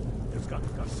unblooded. There's got to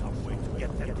be some way to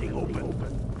get that thing open.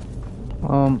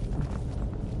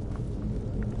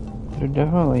 There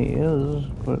definitely is,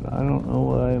 but I don't know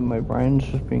why my brain's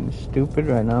just being stupid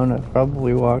right now, and I've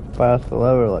probably walked past the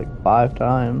lever like 5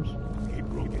 times. Keep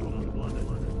looking unblooded.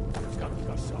 There's got to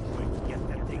be some way to get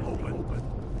that thing open.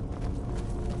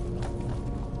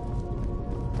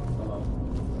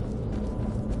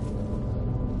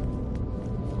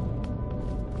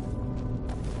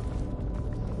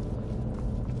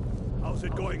 How's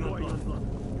it going on? You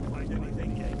find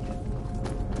anything yet?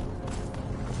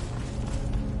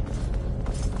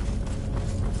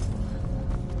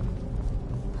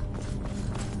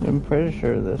 I'm pretty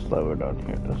sure this lever down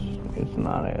here is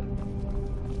not it.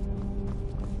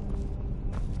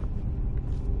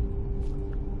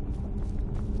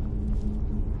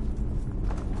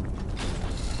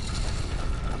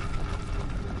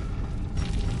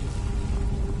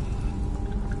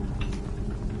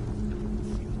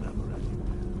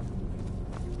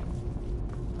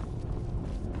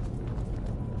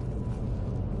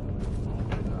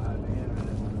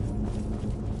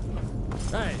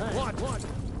 Hey, what?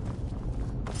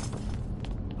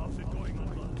 How's it going on?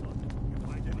 You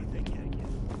find anything yet?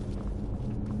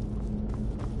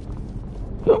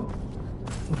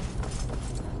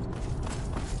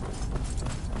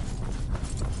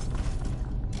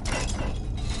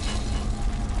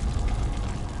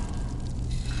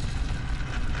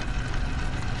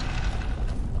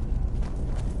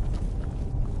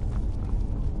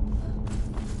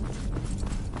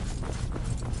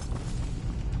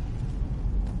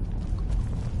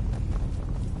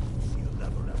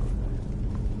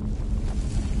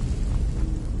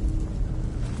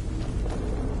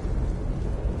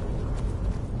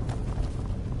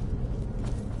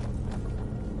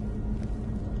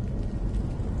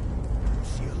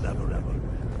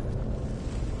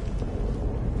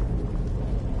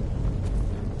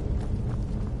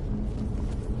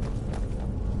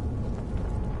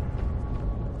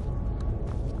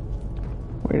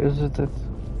 Wait, is it that?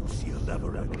 See a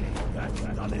lever everywhere. That's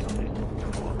done it. All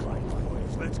right,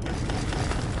 boys, let's get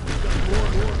we've got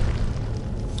more.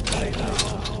 Stay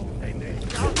now. They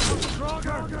make out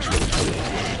stronger.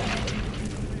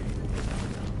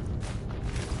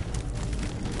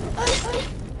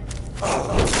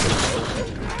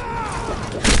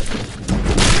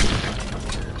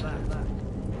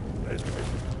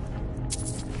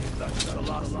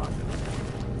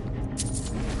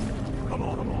 Come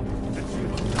on. Let's see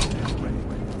what's ready.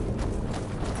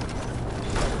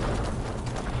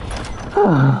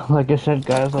 Like I said,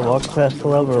 guys, I walked past the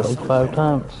lever like 5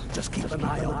 times. Just keep an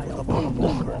eye out for the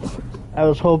bottom. I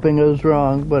was hoping I was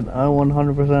wrong, but I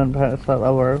 100% passed that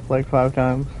lever like 5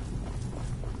 times.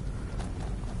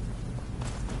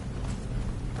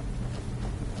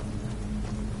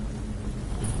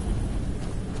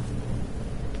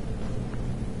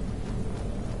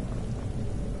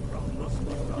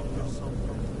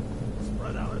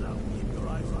 Spread out. Keep your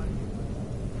eyes on you.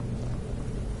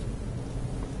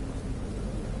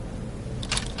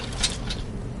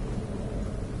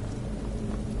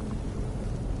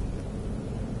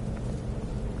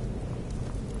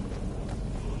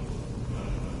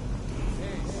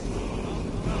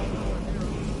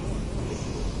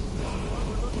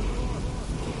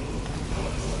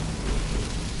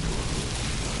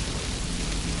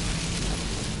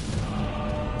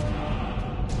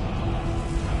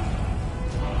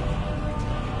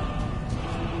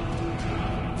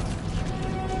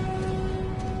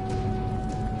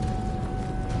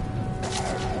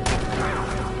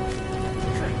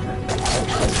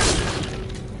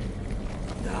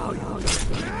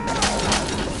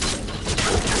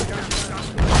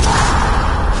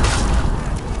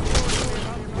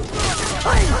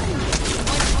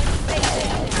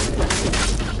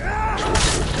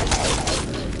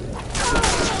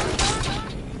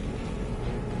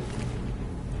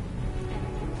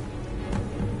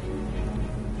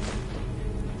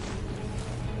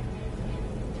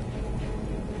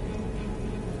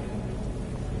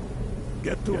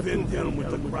 Get to Vindhelm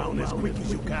with the crown as quick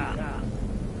as you can.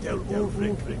 Tell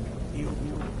Ulfric he'll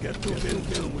get to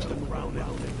Vindhelm with the crown as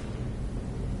quick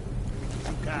as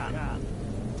you can.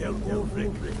 Tell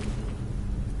Ulfric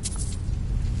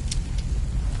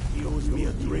he owes me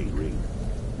a drink.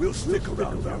 We'll stick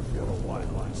around here for a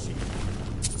while and see if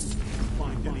we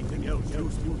find anything else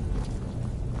useful.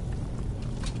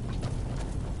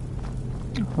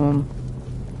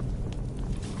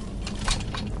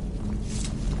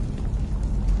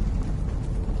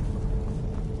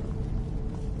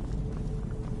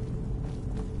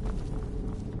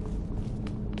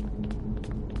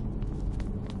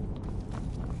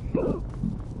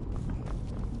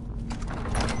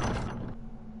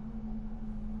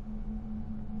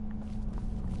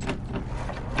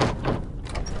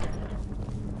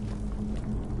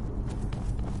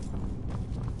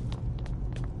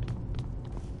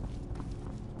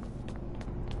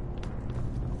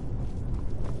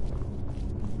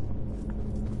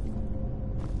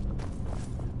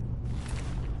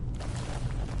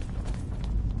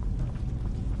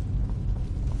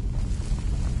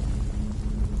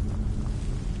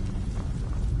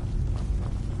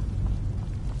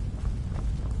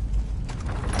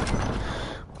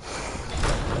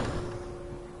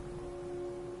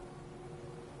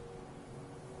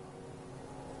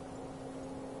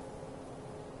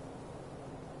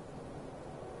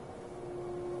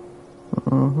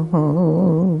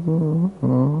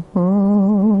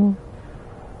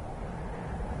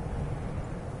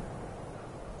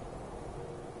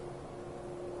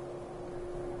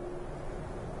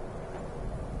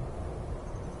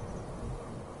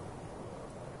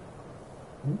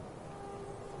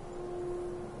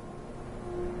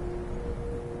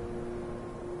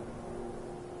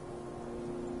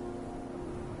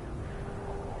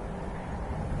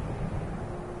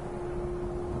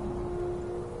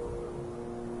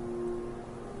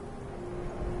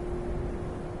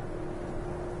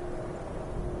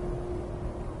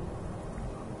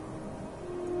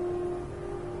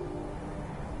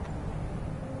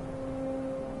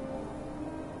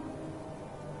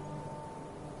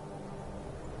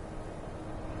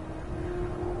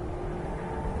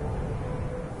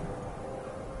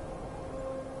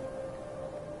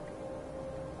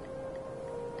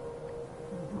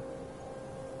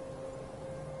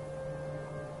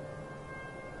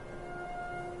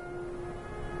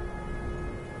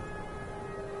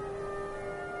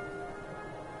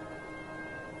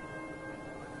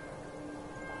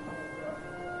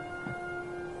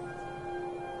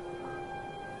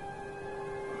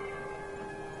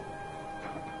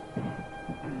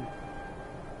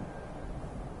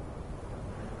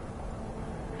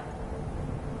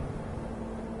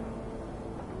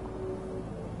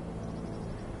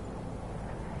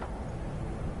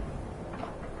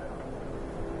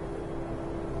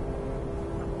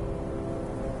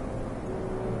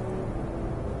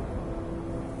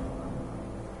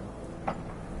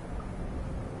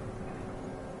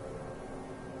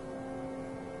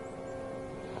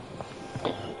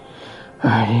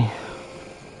 Alrighty.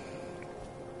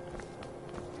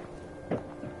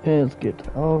 Let's get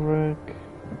to Ulrich.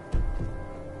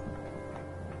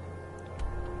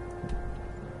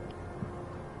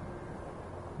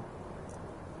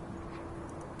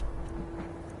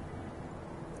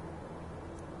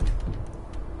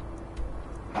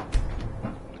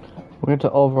 We're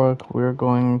to Ulrich. We're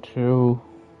going to,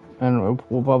 and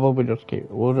we'll probably just keep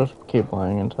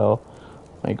playing until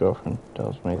my girlfriend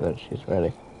tells me that she's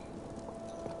ready.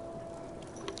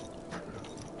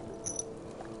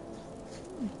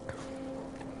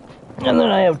 And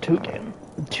then I have two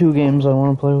games I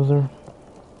want to play with her.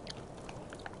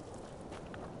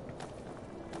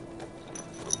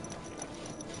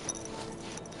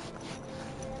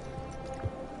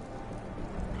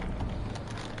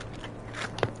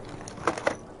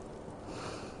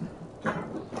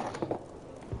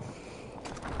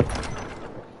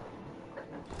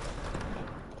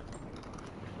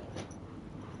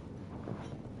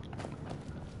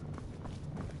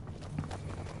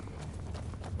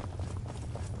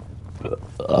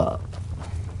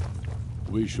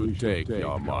 We should take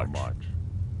your march.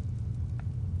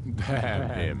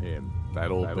 Damn him. That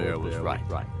old bear was right.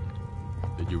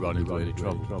 Did you run into any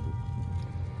trouble?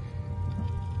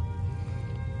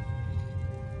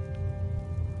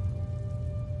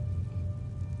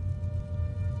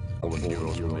 Our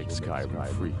heroes will make Skyrim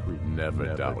free.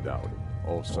 Never doubt.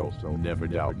 Also, never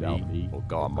doubt me or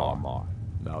Garmar.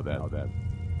 Now then,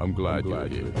 I'm glad you're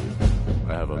here.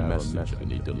 I have a message I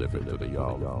need delivered to the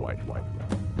Jarl of White.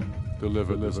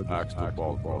 Deliver this axe to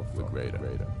Balgruuf the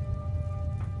Greater.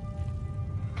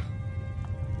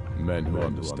 Men who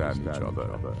understand each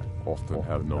other often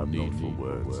have no need for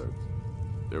words.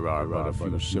 There are but a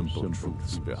few simple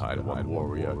truths behind one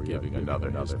warrior giving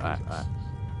another his axe.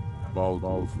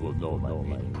 Balgruuf will know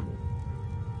my meaning.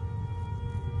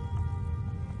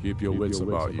 Keep your wits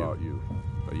about you.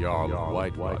 The Jarl of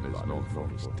White One is known for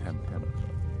his temper.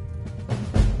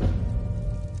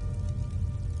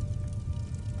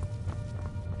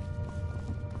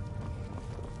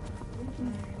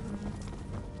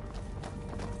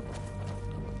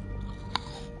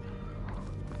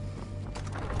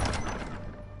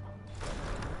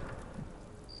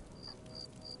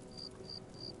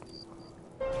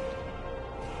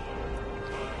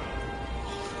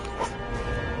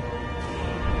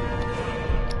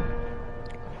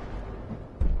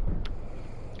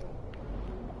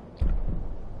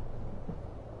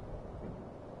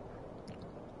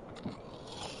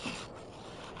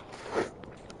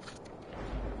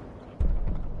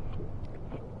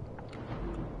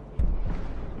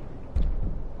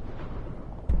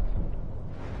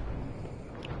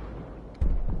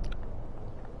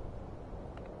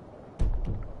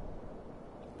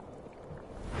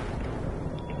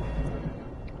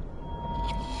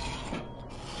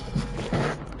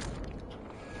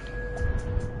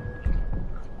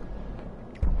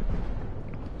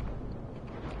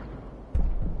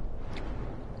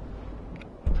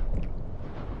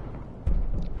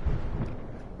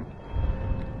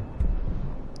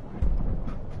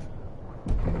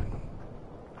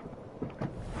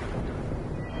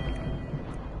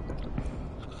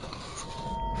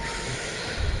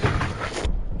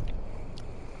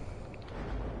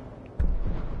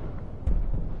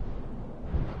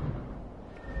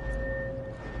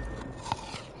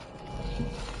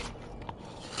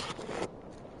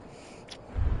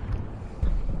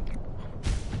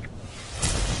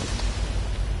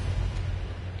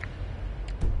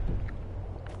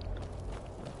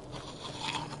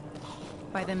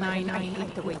 By the nine, I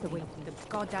hate the waiting. The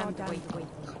goddamn waiting.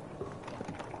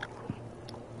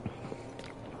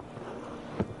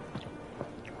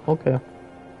 Okay.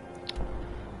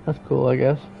 That's cool, I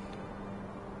guess.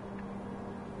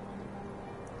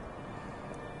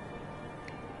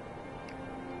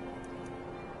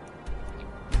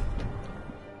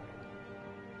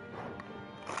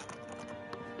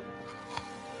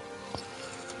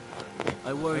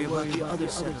 I worry about the other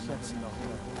settlements in the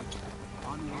whole.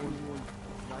 Onward,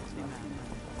 wisely man.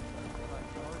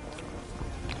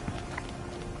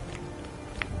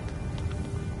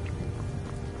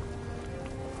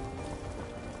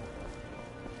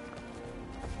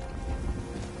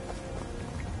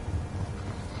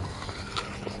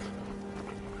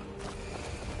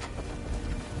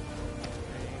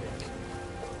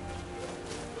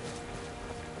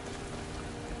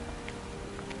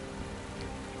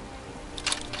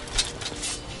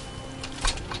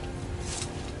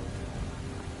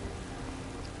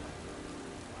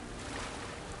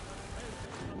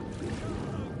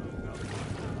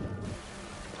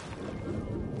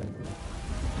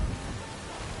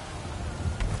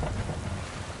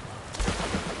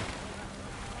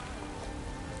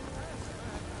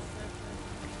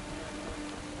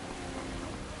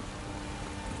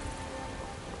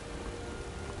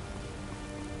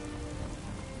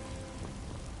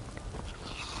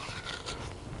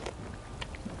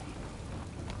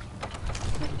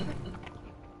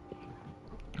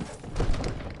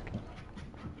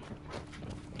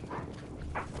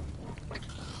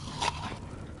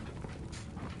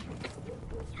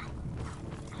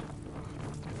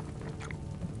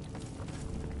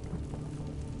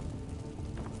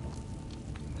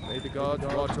 the gods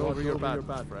watch over your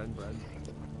battles, friend.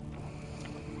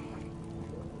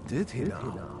 Did he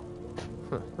now?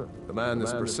 The man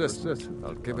is persistent,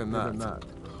 I'll give him that.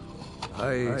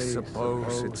 I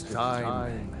suppose it's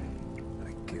time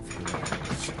I give him a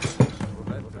chance.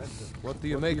 What do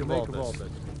you make of all this?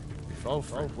 If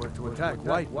Ulfric were to attack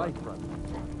Whiterun,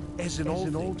 As in all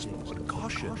things, but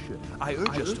caution. I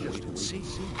urge us to wait and see.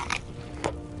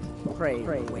 Pray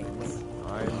waits.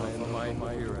 I'm of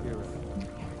my hero.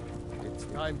 It's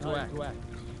time to act.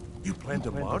 You plan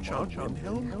to march on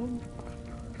Windhelm?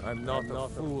 I'm not a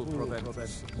fool,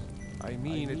 Proventus. I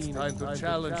mean it's time to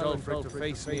challenge Ulfric to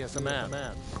face me as a man.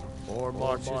 Or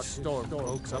march his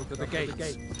Stormcloaks up to the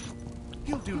gates.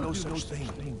 He'll do no such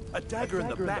thing. A dagger in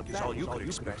the back is all you could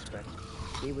expect.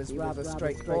 He was rather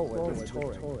straightforward with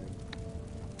Torrig.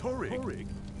 Torrig?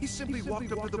 He simply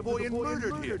walked up to the boy and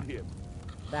murdered him.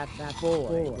 That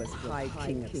boy was High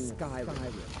King of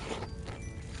Skyrim.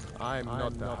 I'm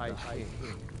not the High King.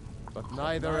 But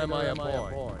neither am I a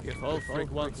boy. If Ulfric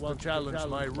wants to challenge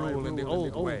my rule in the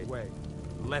old way,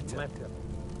 let him.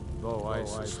 Though I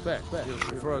suspect he'll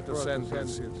prefer to send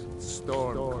his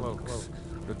Stormcloaks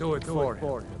to do it for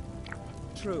him.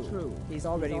 True. He's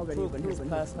already proven his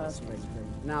personal strength.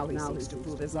 Now he seeks to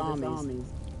prove his armies.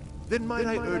 Then might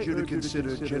I urge you to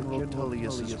consider General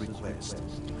Tullius's request.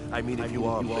 I mean, if you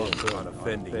are bent on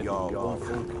offending Jarl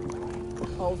Ulfric.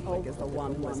 Ulfric is the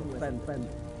one who is offended.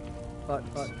 But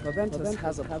Proventus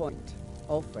has a point.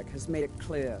 Ulfric has made it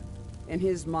clear, in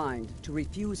his mind, to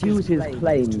refuse his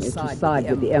claim is to side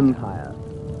with the Empire.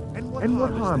 And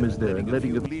what harm is there in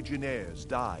letting the legionnaires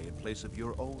die in place of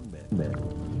your own men?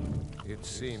 It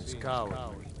seems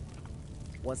cowardly.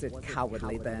 Was it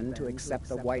cowardly then to accept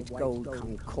the white gold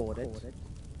concordat?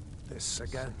 This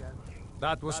again?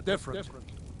 That was different.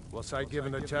 Was I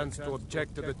given a chance to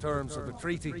object to the terms of the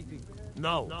treaty?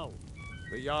 No.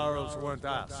 The Jarls weren't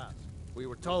asked. We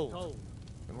were told.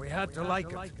 And we had to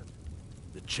like it.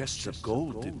 The chests of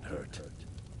gold didn't hurt.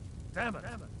 Damn it!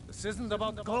 This isn't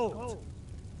about gold!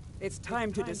 It's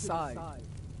time to decide.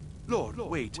 Lord,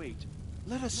 wait.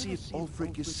 Let us see if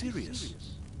Ulfric is serious.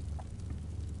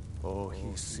 Oh,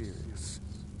 he's serious.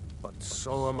 But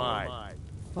so am I.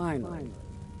 Finally.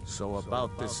 So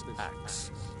about this axe.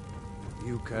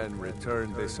 You can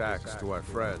return this axe to our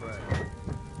friend.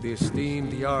 The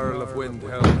esteemed Jarl of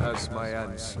Windhelm has my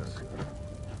answer.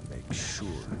 Make sure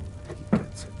he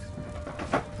gets it.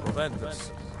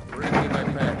 Proventus, bring me my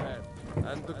pen.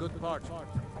 And the good parchment.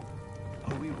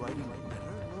 Are we writing a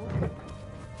letter, Lord?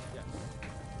 Yes.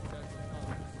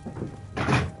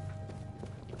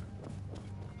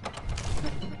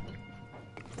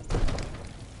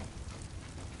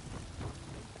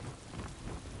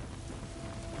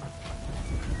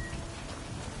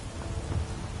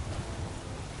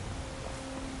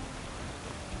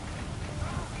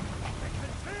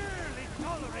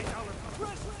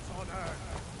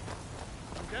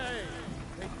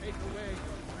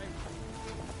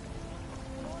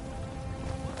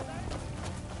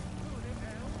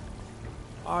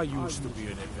 I used to be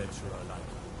an adventurer like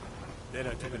you. Then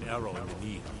I took an arrow in the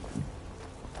knee.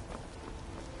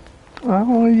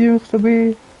 I used to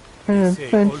be an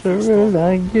adventurer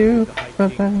like you,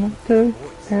 but then I took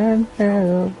an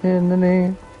arrow in the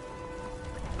knee.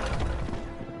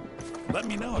 Let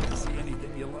me know if you see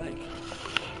anything you like.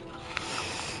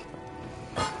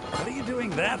 What are you doing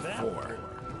that for?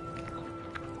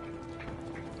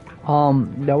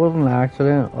 That wasn't an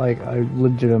accident. Like, I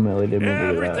legitimately didn't mean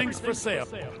to do that. Everything's for sale.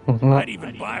 I'd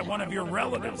even buy one of your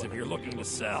relatives if you're looking to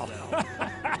sell.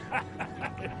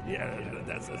 Yeah,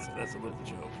 that's a little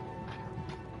joke.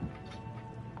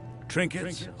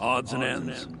 Trinkets, odds and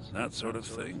ends, that sort of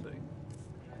thing.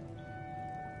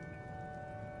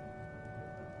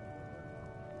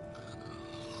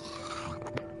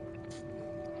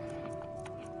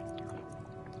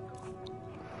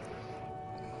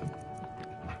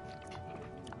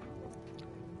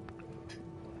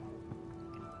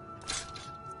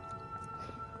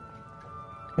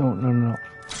 No.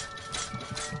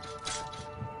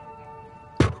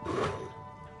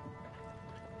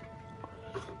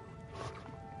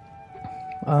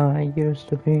 I used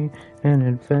to be an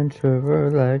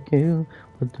adventurer like you,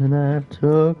 but then I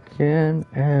took an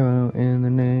arrow in the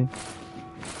knee.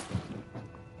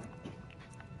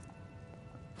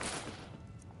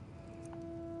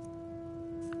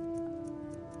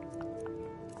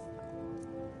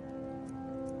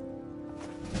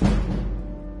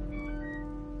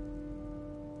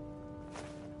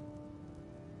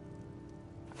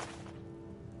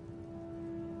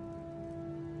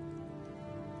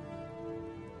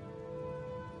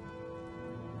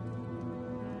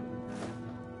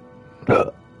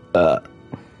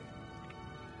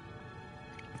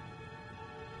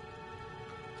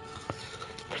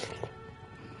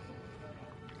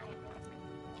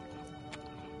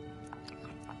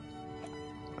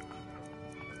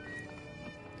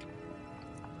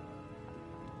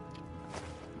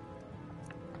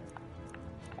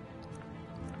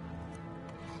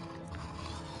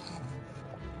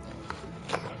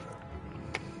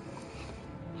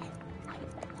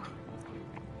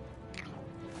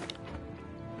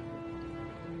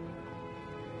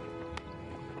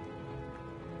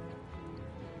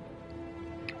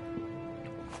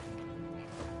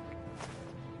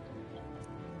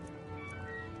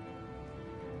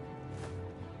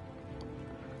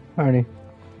 Alrighty.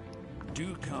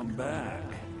 Do come back.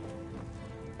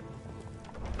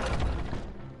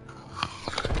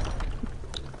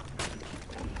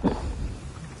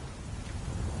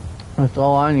 That's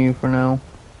all I need for now.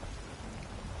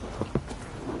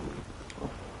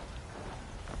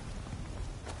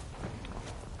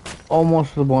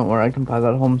 Almost to the point where I can buy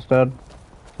that homestead.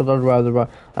 Because I'd rather buy...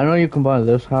 I know you can buy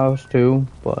this house too,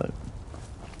 but...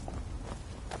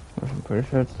 I'm pretty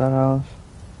sure it's that house.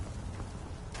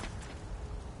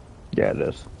 Yeah, it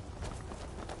is.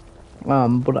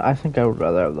 But I think I would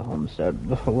rather have the homestead.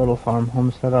 The little farm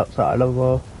homestead outside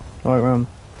of, Whiterun.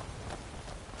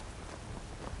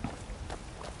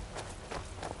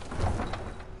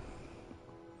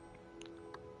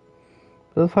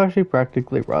 This actually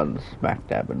practically runs smack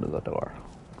dab into the door.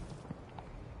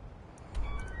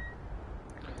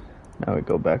 Now we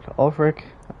go back to Ulfric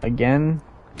again.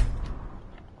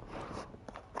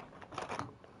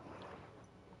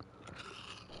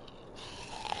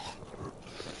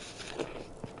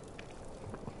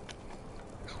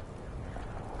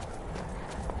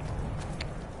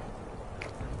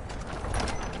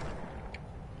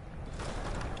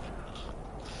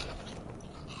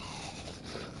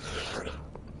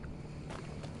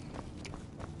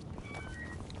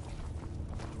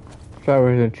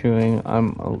 Sorry for chewing.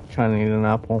 I'm trying to eat an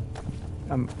apple.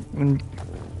 I'm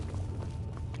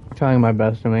trying my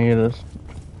best to make it as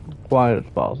quiet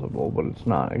as possible, but it's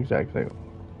not exactly.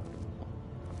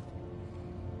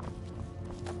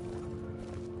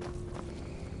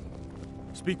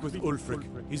 Speak with Ulfric.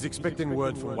 He's expecting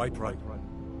word from Whiterun.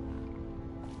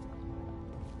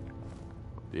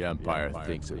 The Empire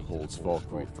thinks it holds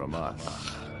Valkyrie from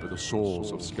us, but the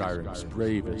souls of Skyrim's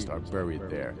bravest are buried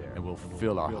there and will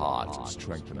fill our hearts and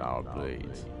strengthen our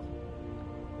blades.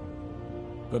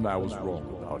 Then I was wrong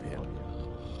about him.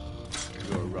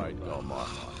 You're right, Galmar.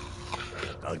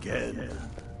 Again.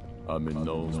 I'm in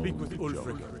no Speak with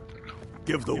Ulfric.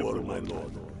 Give the word, my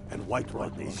lord, and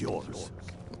Whiterun is yours.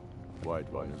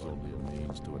 Whiterun is only a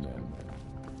means to an end.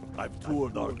 I've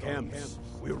toured our camps.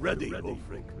 We're ready,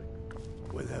 Ulfric.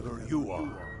 Whenever you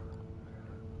are.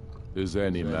 Is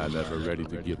any man ever ready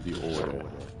to give the order?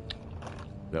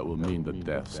 That will mean the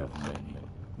deaths of many.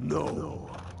 No,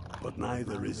 but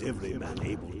neither is every man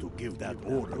able to give that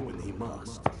order when he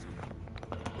must.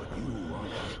 But you are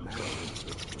that man.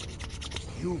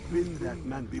 You've been that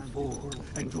man before,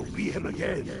 and you'll be him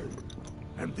again.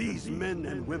 And these men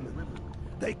and women,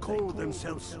 they call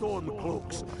themselves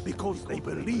Stormcloaks because they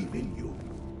believe in you.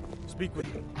 Speak with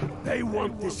him. They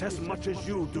want this as much as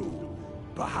you do.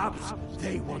 Perhaps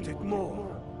they want it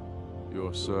more.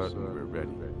 You're certain we're ready?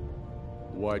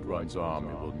 Whiterun's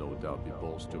army will no doubt be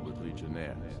bolstered with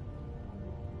legionnaires.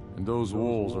 And those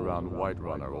walls around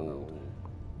Whiterun are old,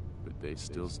 but they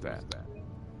still stand.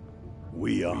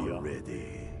 We are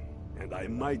ready. And I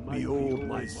might be old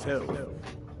myself.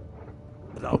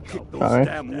 But I'll kick those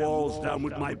damn walls down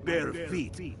with my bare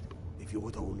feet. If you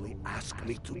would only ask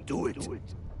me to do it.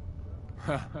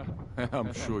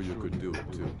 I'm sure you could do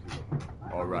it too.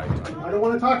 All right. I don't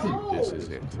want to talk to you. This is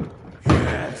it.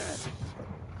 Yes!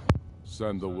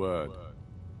 Send the word.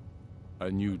 A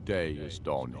new day is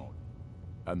dawning,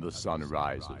 and the sun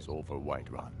rises over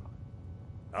Whiterun.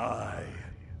 Aye,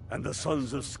 and the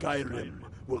sons of Skyrim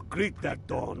will greet that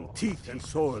dawn, teeth and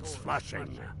swords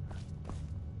flashing.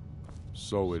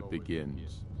 So it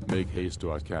begins. Make haste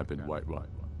to our camp in Whiterun.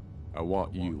 I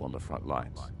want you on the front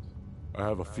lines. I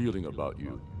have a feeling about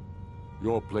you.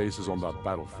 Your place is on that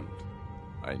battlefield.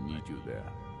 I need you there.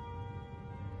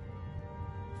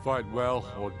 Fight well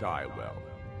or die well.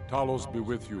 Talos be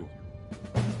with you.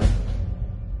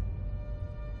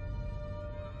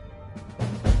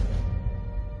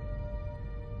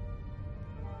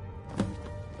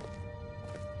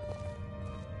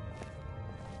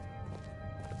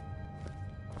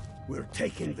 We're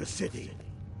taking the city.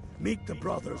 Meet the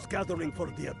brothers gathering for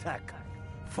the attack.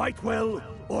 Fight well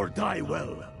or die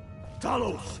well.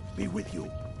 Talos be with you.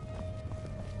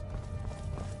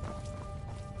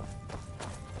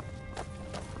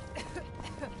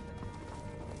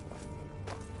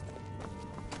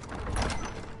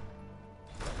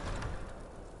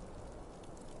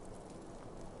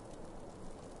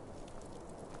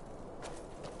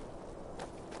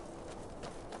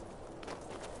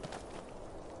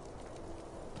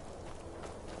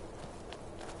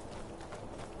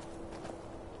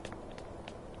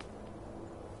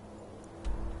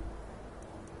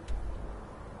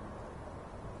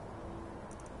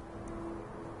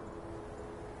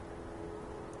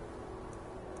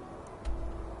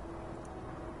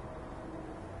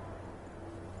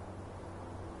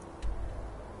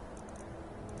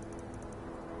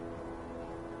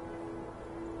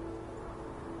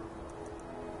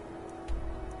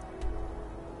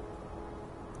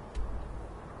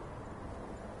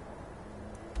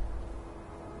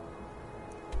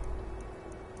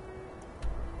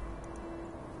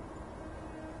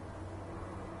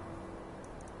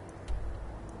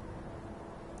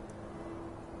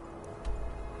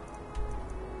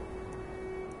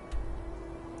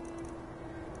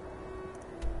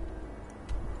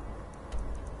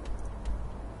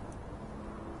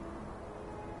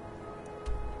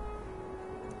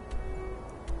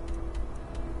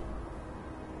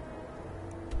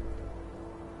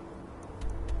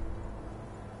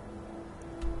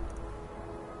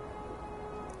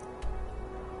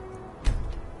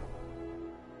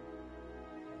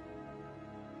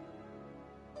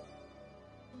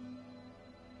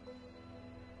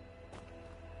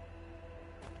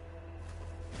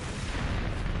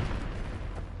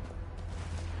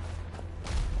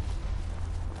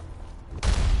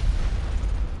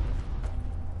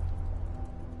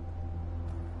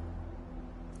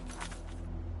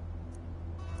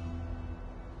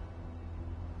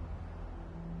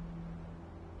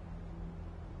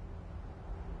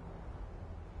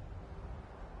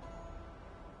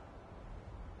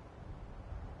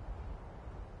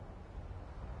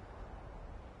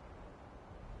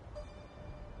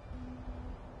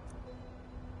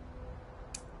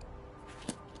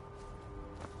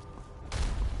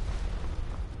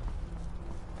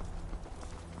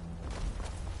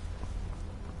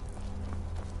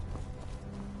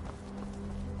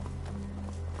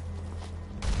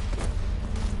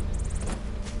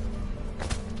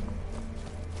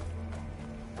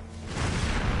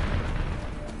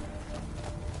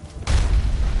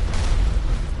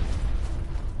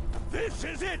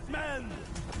 is it, men!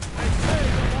 They say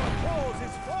that our cause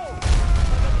is false,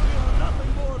 and that we are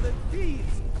nothing more than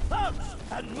thieves, thugs,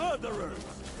 and murderers.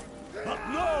 But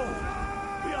no!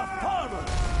 We are farmers!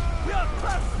 We are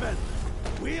craftsmen!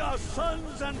 We are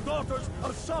sons and daughters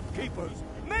of shopkeepers,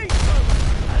 maidservants,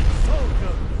 and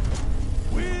soldiers!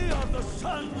 We are the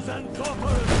sons and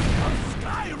daughters of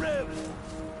Skyrim!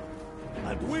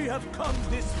 And we have come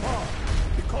this far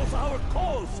because our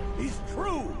cause is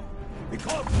true,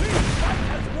 because we fight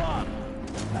as one,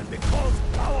 and because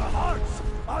our hearts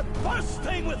are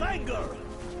bursting with anger.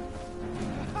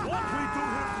 What we do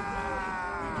here today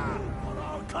is for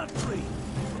our country,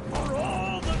 for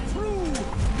all the true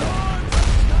lords of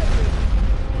Skyrim.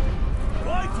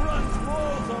 Whiterun's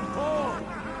walls are tall,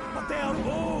 but they are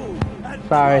old and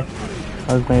Sorry, I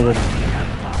was muted.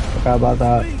 Forgot about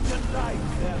that.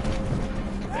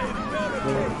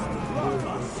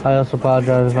 I also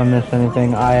apologize if I missed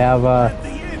anything. I have a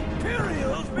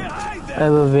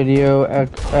video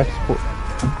export.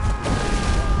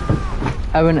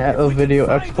 I have a video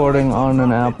exporting on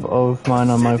an app of mine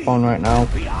on my phone right now.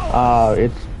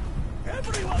 It's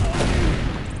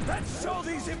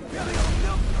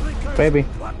baby.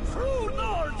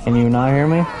 Can you not hear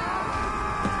me?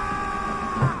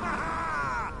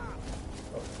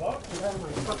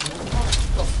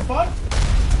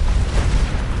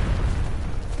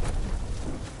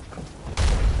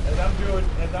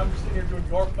 As I'm sitting here doing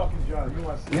your fucking job, you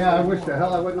want to see? Yeah, I wish the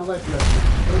hell I wouldn't have let you.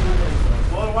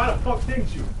 Well, why the fuck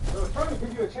didn't you? I was trying to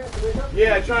give you a chance to wake up.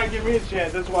 Yeah, try and give me a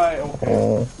chance. That's why. Okay.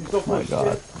 Oh you still my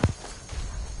god. Shit?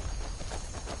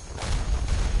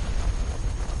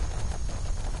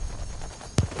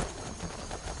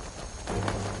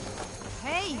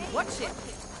 Hey, watch it.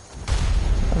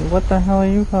 What the hell are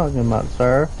you talking about,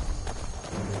 sir?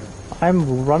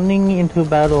 I'm running into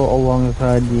battle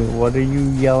alongside you. What are you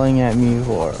yelling at me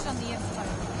for?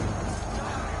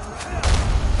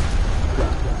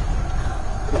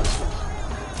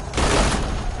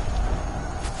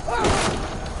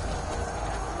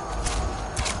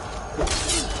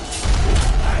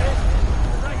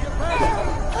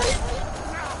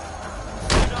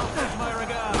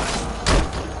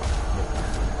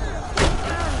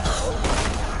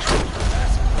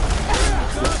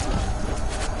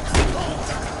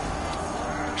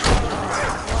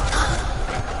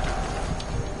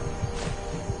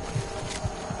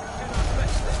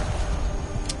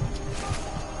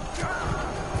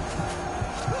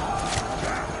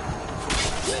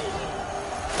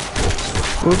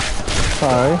 Oops,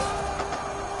 sorry.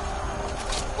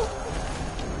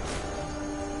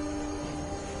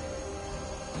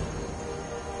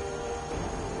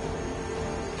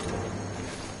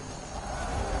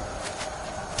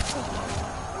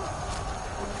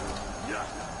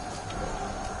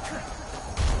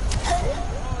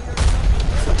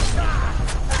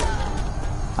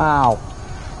 Ow.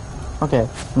 Okay,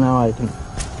 now I can.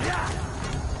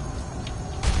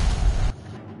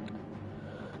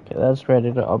 Okay, that's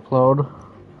ready to upload.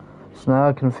 So now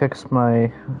I can fix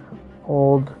my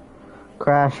old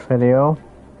crash video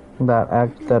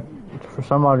that for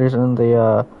some odd reason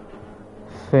the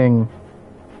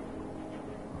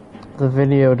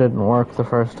video didn't work the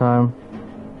first time.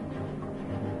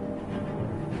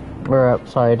 Or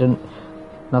sorry,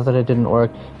 not that it didn't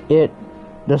work.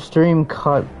 The stream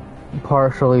cut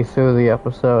partially through the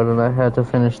episode, and I had to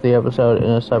finish the episode in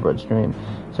a separate stream.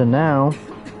 So now,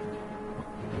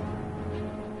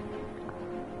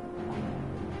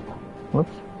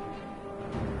 whoops.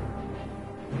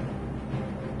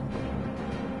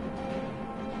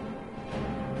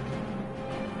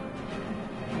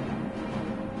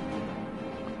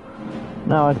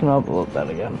 Now I can upload that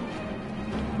again.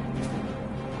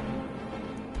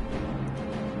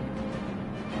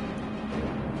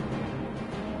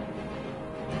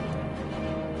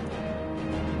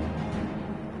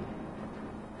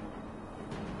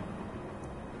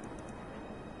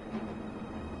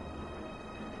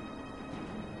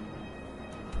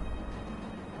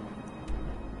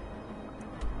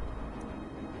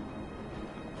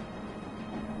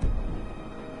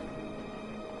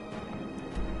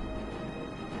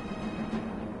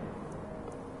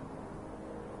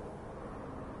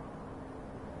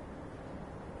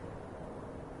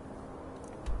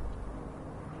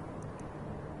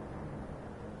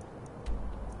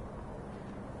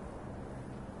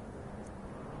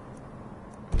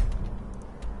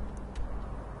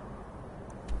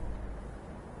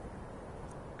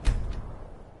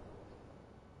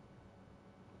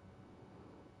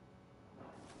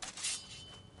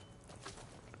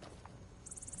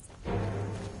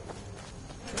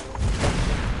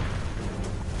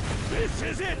 This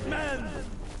is it, men!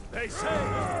 The They say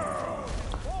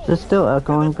Is it still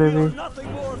echoing, we are baby?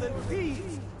 nothing more than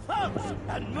thieves, thugs,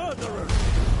 and murderers.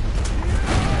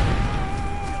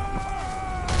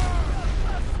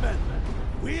 Men,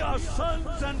 we are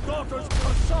sons and daughters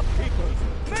of shopkeepers,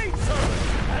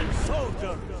 maidservants, and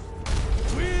soldiers.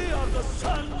 We are the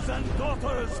sons and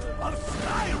daughters of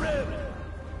Skyrim.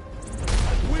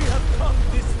 And we have come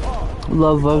this far.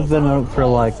 Love, I've been up for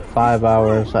like 5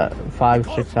 hours,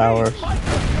 5-6 hours.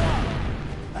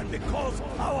 And because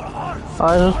our hearts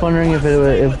I was just wondering if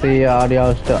the audio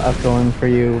is still echoing for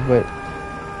you, but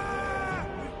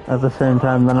at the same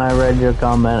time, then I read your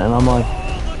comment and I'm like,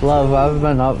 Love, I've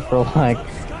been up for like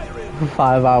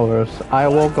 5 hours. I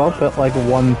woke up at like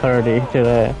 1:30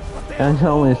 today, and it's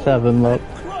only 7, look.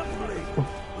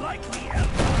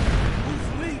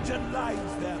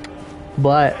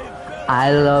 But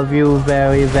I love you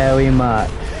very, very much.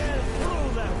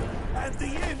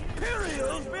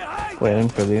 Waiting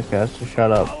for these guys to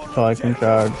shut up so I can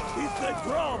charge.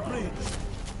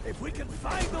 If we can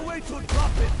find a way to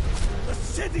drop it, the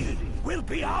city will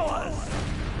be ours.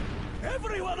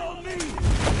 Everyone on me!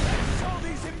 Let's show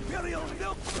these Imperial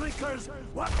milk drinkers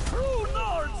what true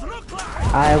Nords look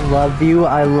like! I love you,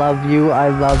 I love you, I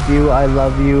love you, I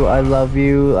love you, I love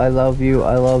you, I love you,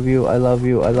 I love you, I love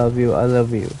you, I love you, I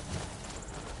love you.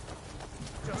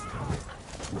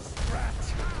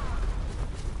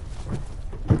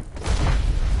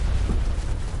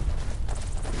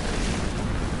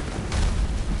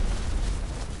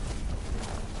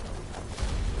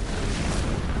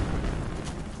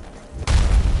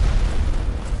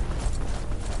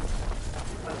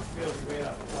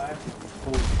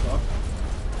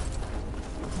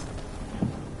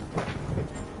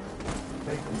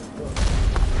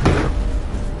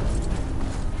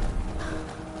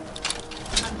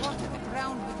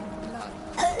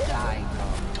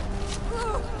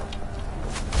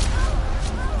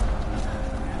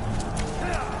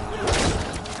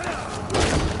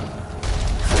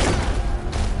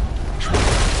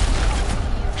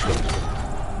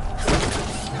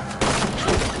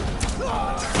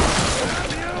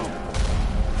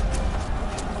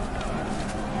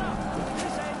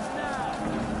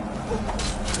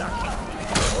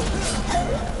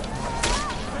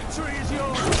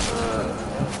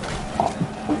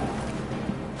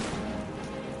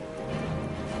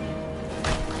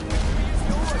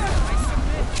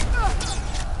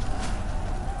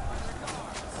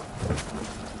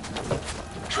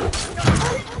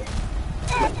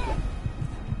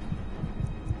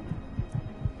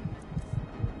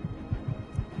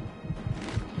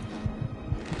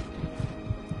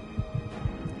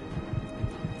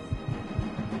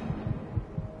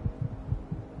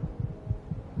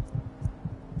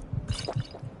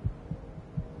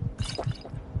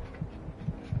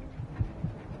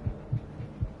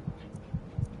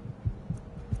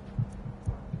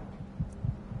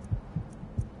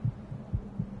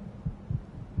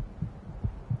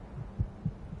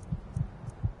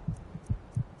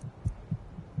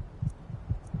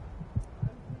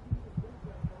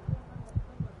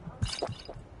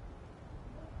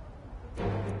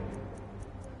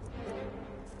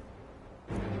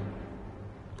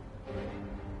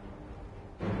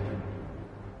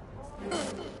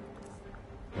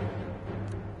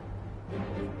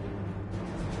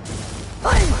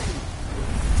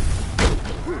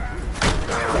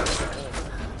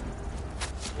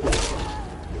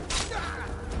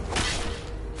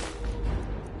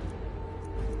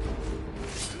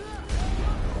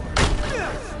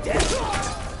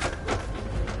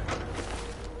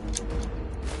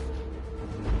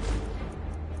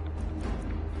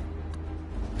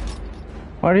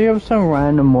 Why do you have some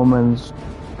random woman's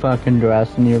fucking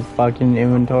dress in your fucking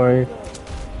inventory?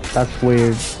 That's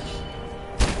weird.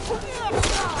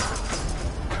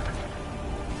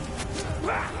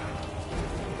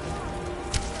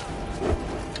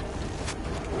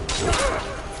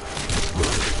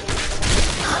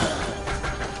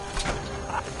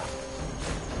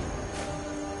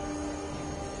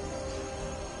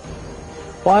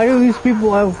 Why do these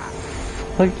people have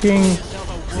fucking...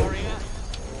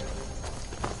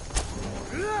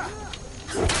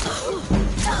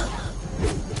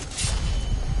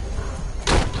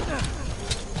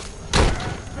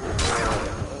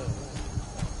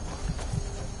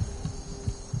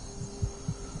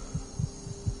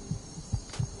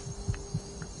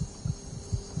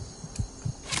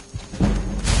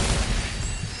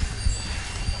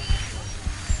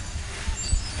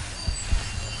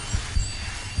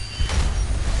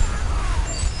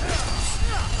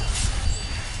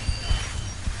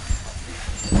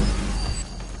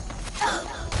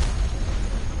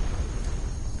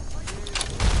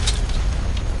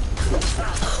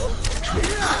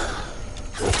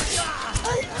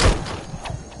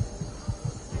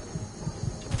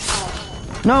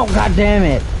 No, god damn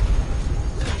it!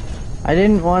 I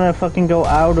didn't want to fucking go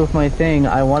out of my thing.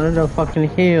 I wanted to fucking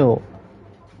heal.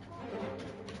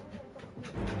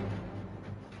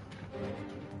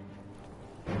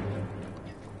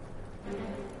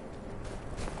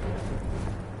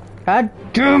 God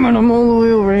damn it, I'm all the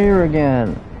way over here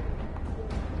again.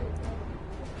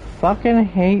 Fucking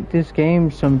hate this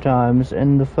game sometimes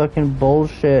and the fucking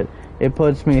bullshit it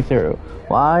puts me through.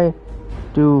 Why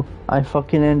do I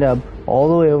fucking end up all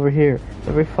the way over here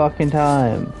every fucking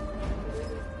time?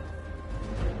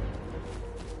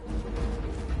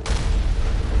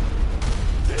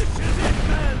 This is it,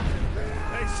 man!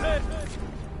 They said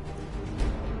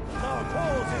our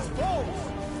cause is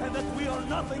false, and that we are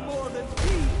nothing more than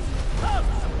thieves,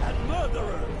 thugs, and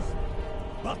murderers.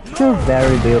 But You're no,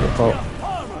 very beautiful.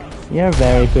 You're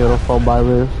very beautiful,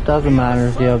 Barbus. Doesn't matter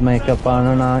if you have makeup on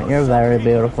or not. You're very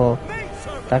beautiful.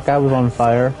 That guy was on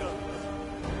fire.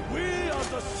 we are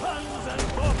the sons and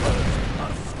daughters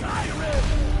of Skyrim,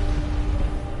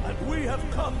 and we have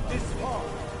come this far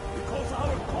because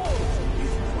our cause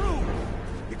is true,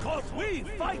 because we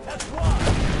fight as one,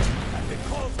 and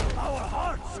because our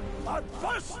hearts are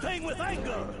bursting with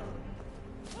anger.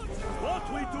 What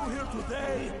we do here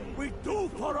today, we do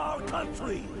for our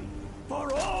country.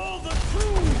 For all the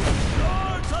true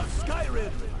lords of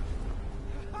Skyrim!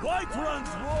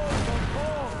 Whiterun's wars are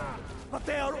long, but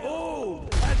they are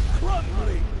old and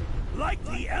crumbling, like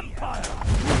the Empire,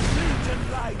 whose legion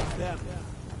rides them.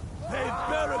 They've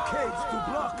barricades to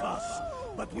block us,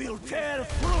 but we'll tear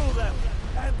through them,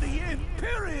 and the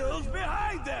Imperials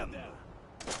behind them!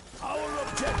 Our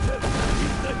objective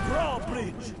is the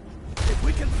drawbridge. If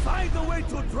we can find a way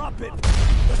to drop it,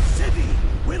 the city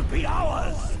will be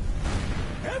ours!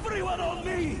 Everyone on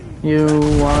me! You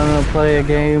wanna play a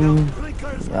game?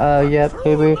 Yep,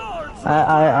 baby.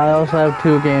 I also have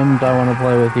 2 games I wanna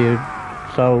play with you.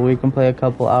 So we can play a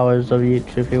couple hours of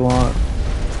each if you want.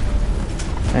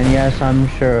 And yes, I'm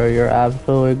sure you're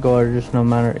absolutely gorgeous no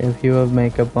matter if you have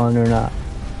makeup on or not.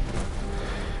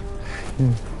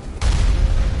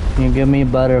 You give me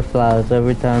butterflies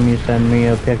every time you send me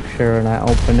a picture and I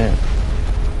open it.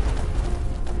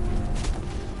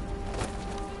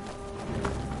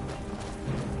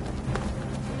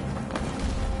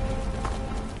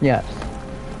 Yes.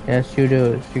 Yes, you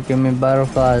do. You give me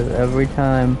butterflies every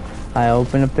time I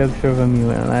open a picture from you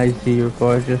and I see your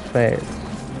gorgeous face.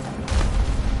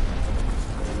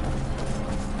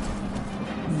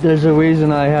 There's a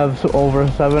reason I have over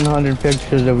 700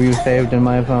 pictures of you saved in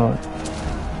my phone.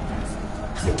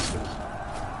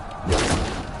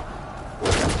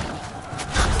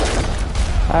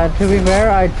 To be fair,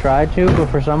 I tried to, but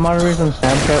for some odd reason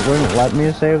Snapchat wouldn't let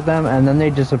me save them and then they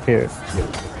disappeared.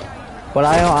 But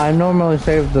I normally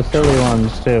save the silly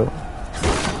ones too.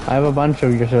 I have a bunch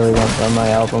of your silly ones on my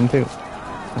album too.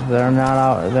 They're not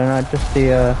out. They're not just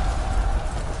the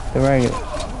regular.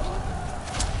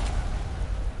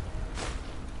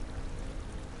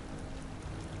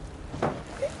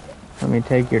 Let me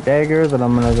take your dagger that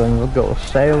I'm gonna go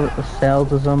sell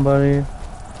to somebody.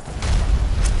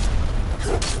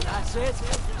 That's it.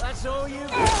 That's all you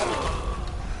got.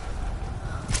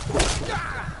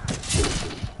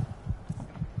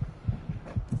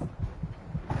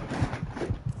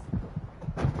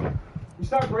 You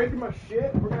start breaking my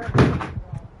shit, we're gonna...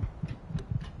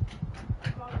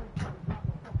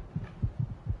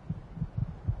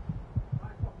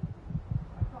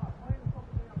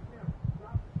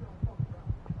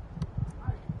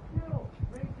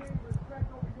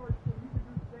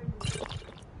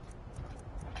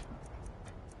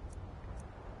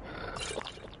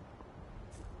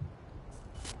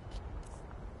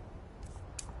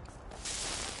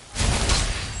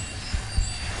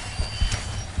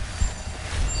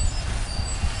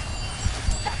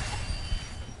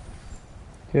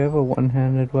 Do you have a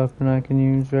one-handed weapon I can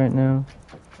use right now?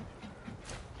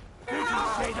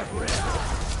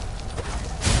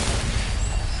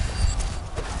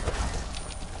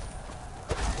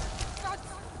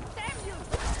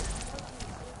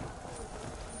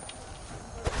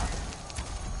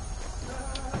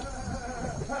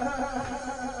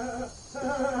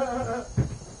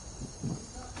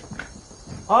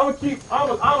 I'ma keep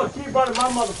running my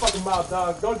motherfucking mouth,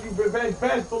 dog. Don't you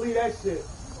best believe that shit.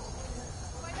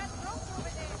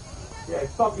 Yeah,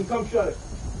 fucking come shut it.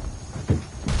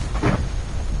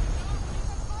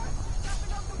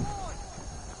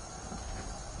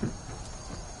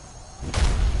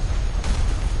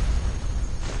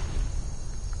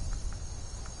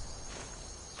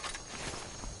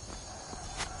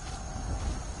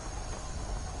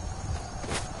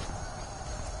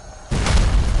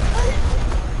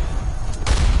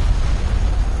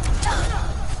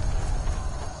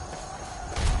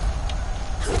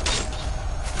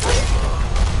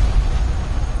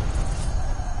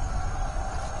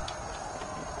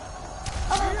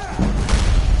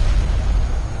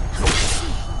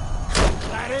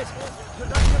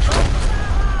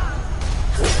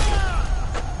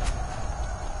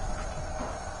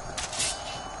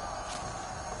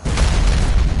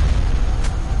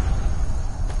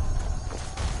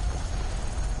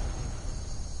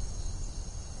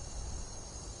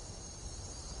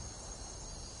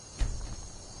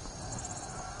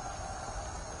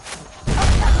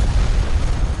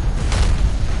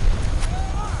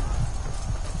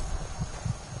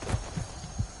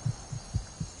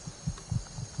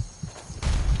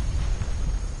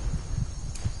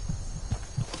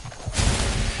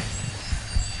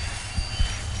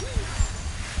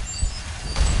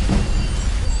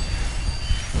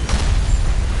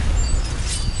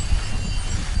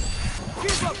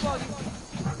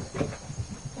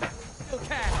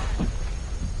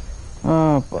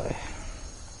 Oh boy.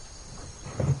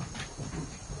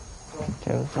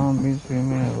 Tell zombies we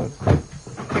may look. By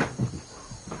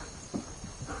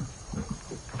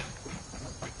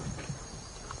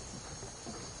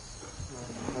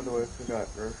the way, I forgot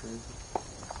groceries.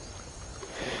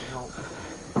 Help.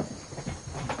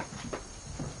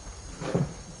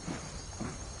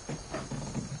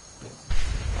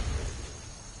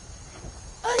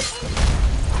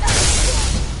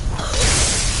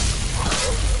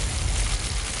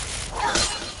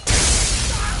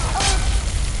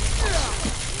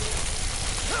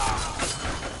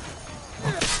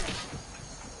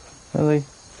 Really?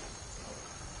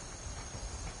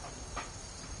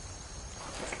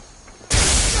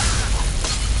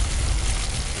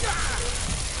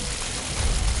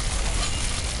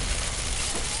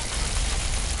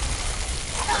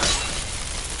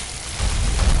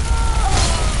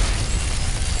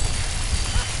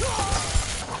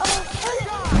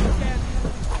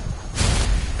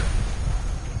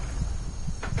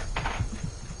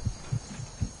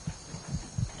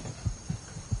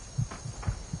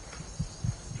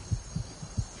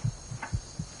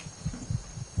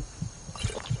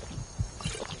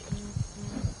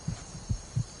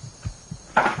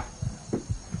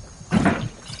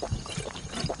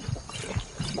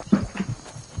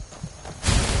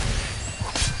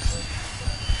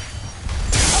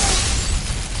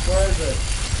 Where is it?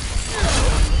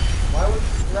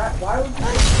 Why would you grab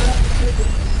the chicken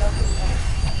and nothing else?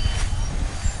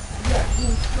 Yeah, he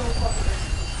was so fucking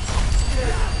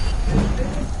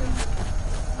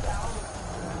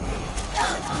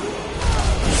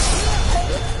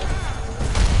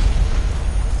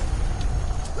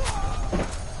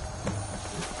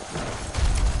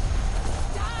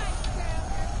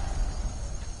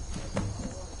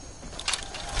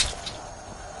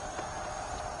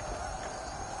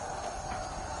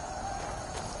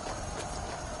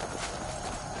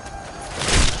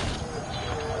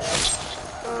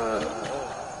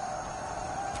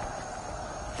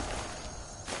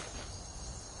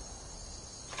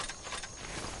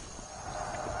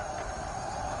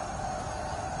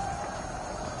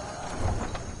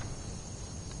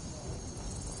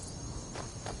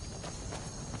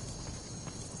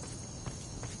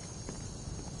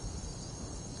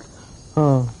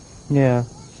Oh, yeah,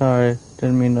 sorry,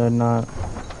 didn't mean to not.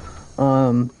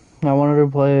 I wanted to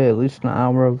play at least an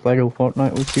hour of Lego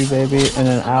Fortnite with you, baby, and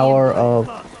an hour of,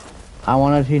 I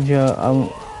want to teach you,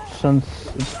 since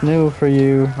it's new for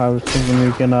you, I was thinking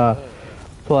we can,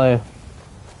 play,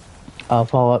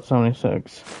 Fallout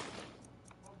 76.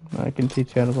 I can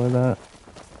teach you how to play that.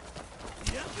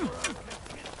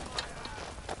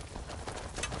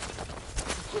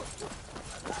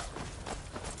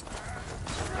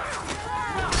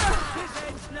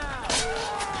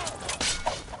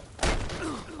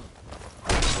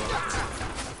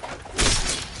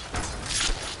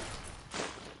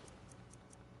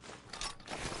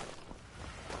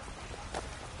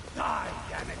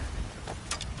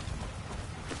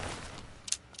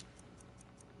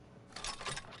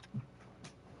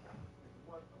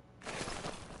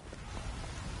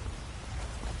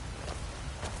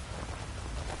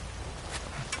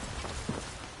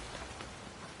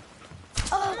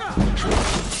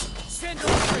 Send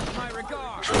over my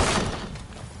regard.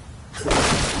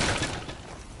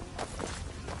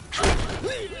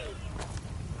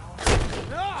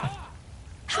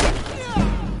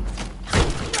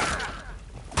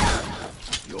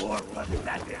 You're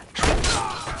pathetic.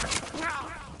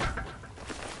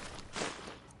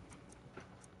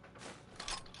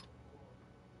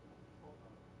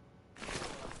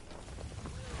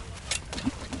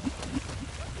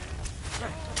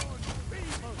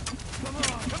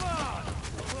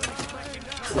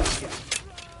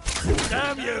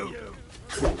 Damn you!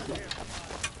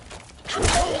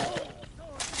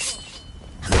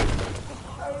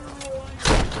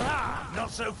 Ah, not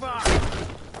so far!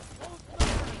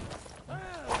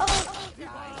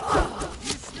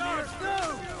 You start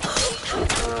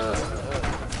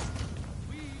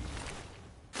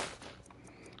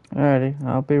Alrighty,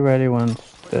 I'll be ready once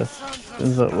this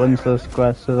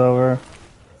quest is over.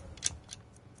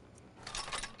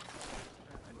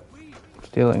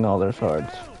 Stealing all their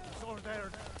swords.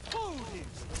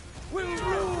 We'll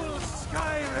rule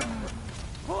Skyrim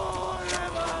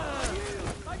forever!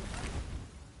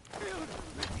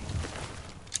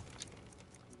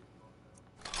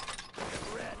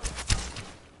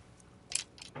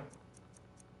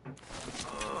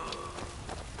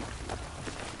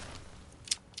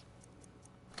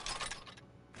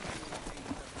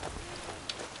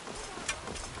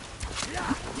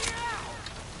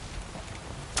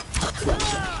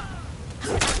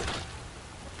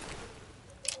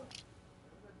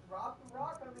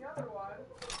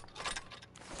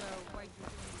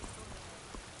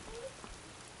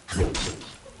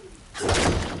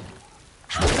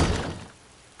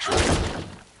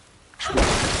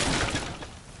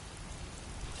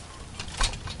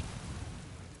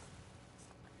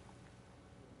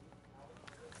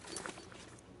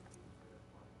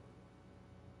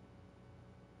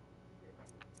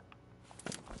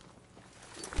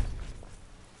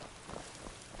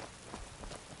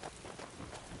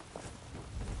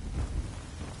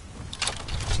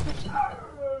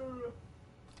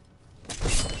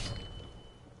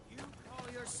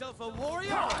 A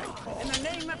warrior? In the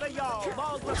name of the Jarl,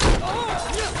 Baldwin.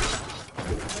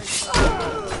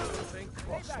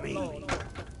 Me.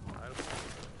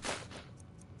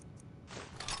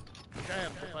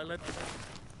 Damn, if I let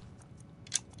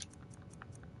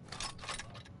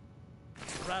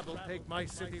rabble take my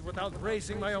city without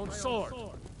raising my own sword.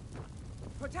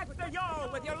 Protect the Jarl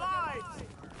with your lives!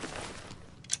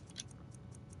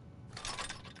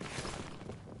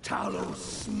 Talos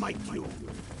smite you.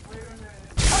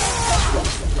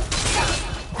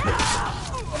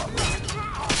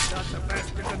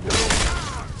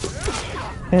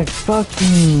 Hey,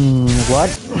 fucking what?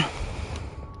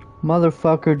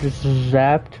 Motherfucker just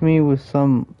zapped me with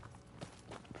some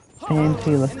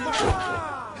fancy.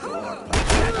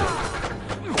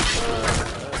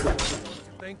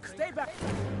 Stay back.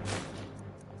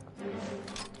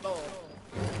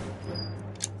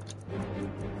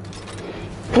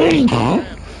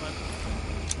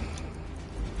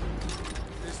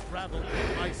 This rabble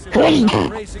take my city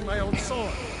without raising my own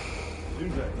sword.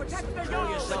 Protect the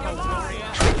Jarl with your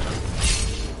lives!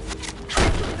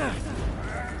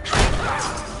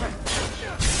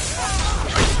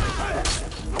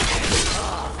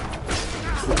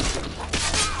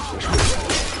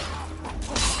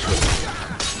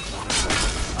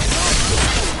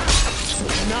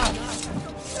 Enough!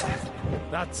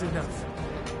 That's enough.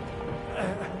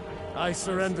 I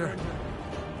surrender.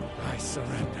 I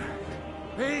surrender.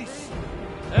 Peace!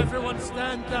 Everyone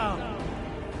stand down.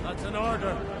 That's an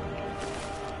order.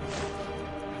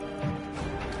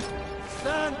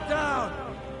 Stand down!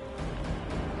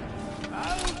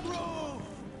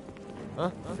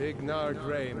 Huh? Vignar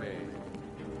Greymane.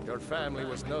 Your family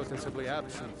was noticeably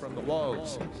absent from the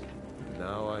walls.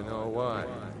 Now I know why.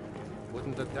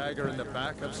 Wouldn't the dagger in the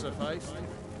back have sufficed?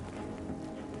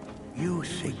 You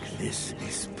think this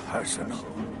is personal?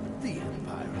 The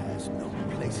Empire has no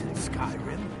place in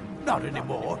Skyrim. Not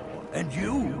anymore. And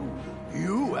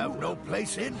you have no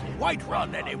place in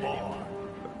Whiterun anymore.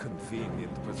 A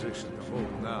convenient position to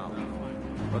hold now.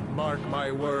 But mark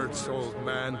my words, old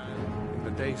man. In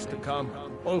the days to come,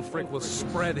 Ulfric will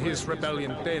spread his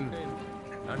rebellion thin.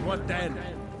 And what then?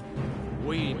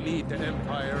 We need the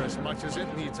Empire as much as it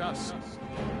needs us.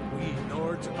 We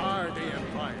Nords are the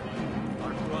Empire.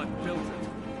 Our blood built it.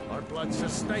 Our blood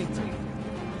sustains it.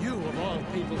 You, of all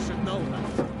people, should know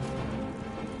that.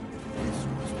 This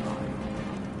was mine.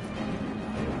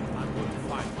 I would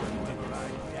fight whenever I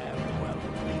damn well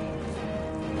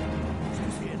please. To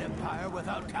see an empire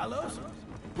without Talos?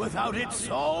 Without its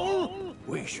soul?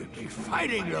 We should be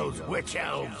fighting those witch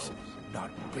elves,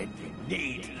 not bending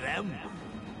knee to them.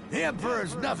 The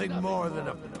Emperor's nothing more than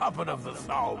a puppet of the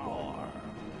Thalmor.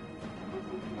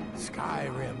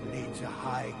 Skyrim needs a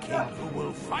High King who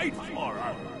will fight for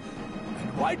her.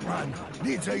 And Whiterun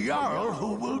needs a Jarl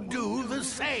who will do the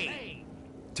same.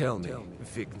 Tell me,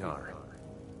 Vignar,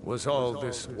 was all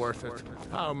this worth it?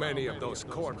 How many of those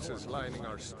corpses lining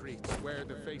our streets wear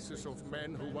the faces of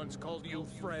men who once called you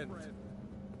friend?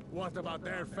 What about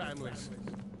their families?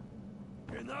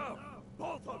 Enough,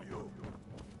 both of you.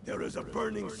 There is a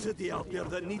burning city out there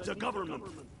that needs a government.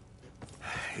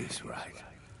 He's right.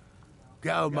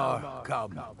 Galmar,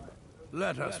 come.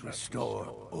 Let us restore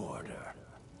order.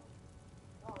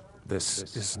 This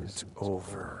isn't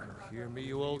over. Hear me,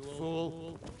 you old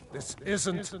fool? This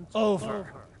isn't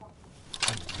over.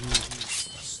 And you,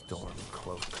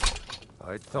 Stormcloak,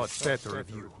 I thought better of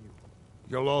you.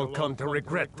 You'll all come to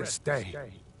regret this day.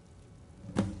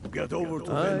 Get over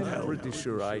to I'm pretty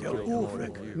sure I killed more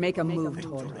of you. Make a move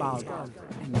toward Balrog,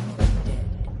 and you're dead.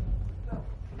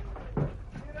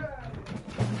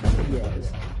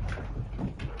 Yes.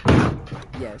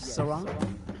 Yes, Sarah?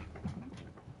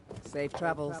 Safe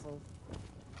travels.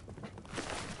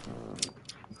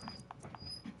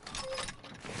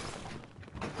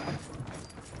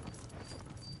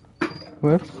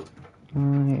 Whoops. I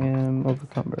am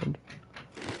overcumbered.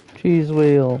 Cheese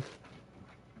wheel.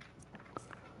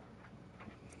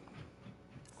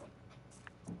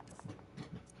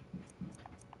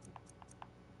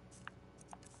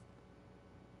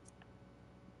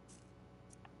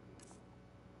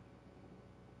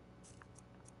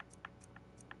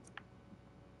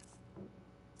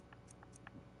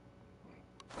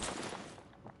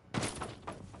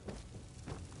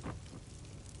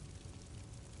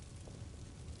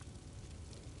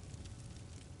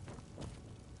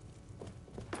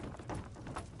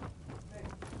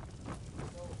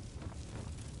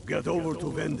 Get over to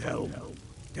Wendhelm.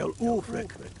 Tell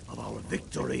Ulfric of our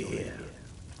victory here.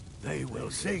 They will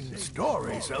sing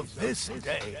stories of this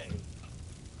day.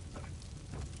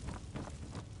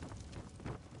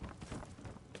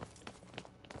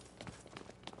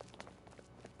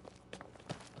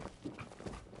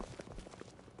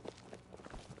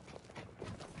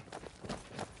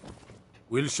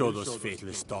 We'll show those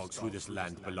faithless dogs who this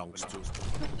land belongs to.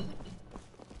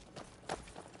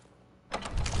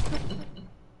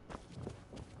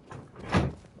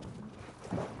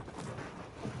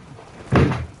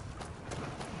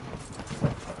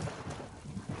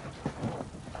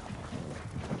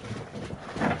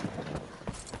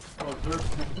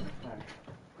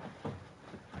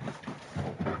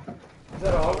 Is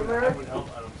that all of them, Eric?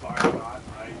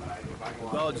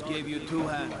 Gods gave you 2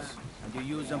 hands, and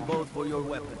you use them both for your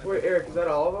weapon. Wait, Eric, is that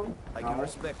all of them? I can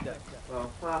respect that. Oh,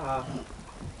 haha.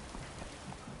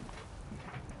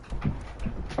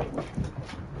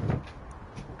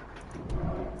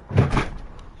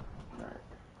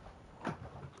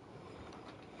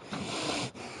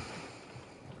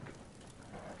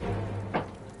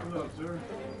 Hello, sir.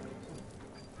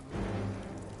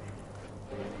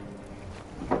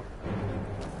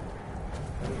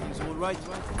 Everything's all right?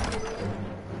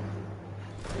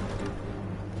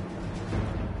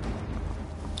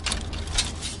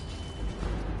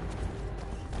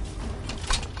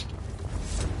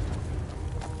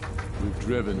 We've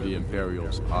driven the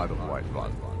Imperials out of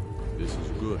Whiterun. This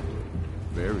is good.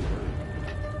 Very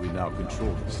good. We now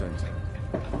control the center.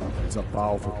 It's a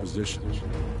powerful position.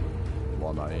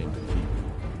 One I aim to keep.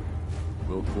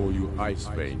 We'll call you Ice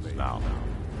Veins now.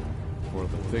 For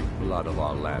the thick blood of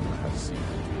our land has seeped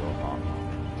into your heart.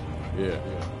 Here,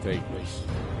 take this.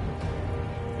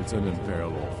 It's an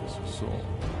Imperial officer's sword.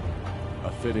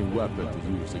 A fitting weapon to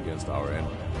use against our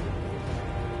enemy.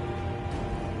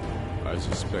 I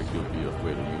suspect you'll be of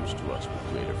greater use to us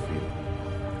with greater freedom.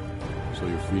 So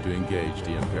you're free to engage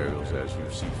the Imperials as you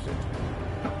see fit.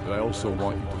 But I also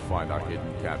want you to find our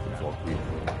hidden camp in Fort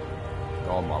Greenwood.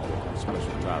 Galmar will have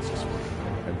special tasks for you,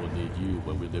 and will need you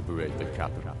when we liberate the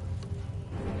capital.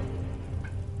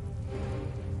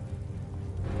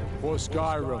 For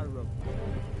Skyrim.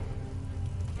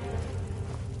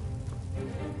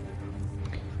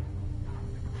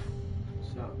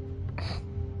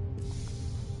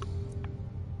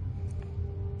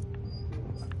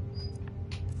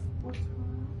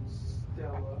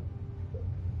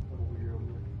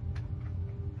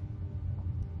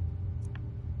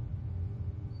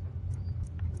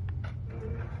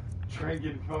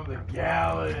 Drinking from the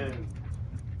gallon.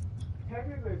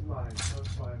 Technically it's mine, so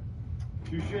it's fine.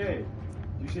 Touche.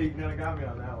 Touche, you kinda got me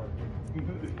on that one.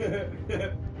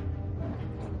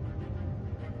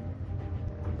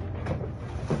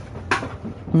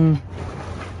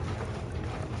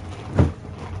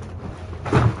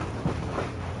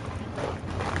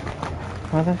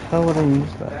 Why the hell would I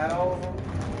use that? That all of them?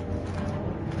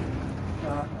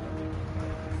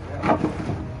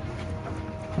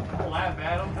 Don't laugh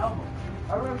at him, help him.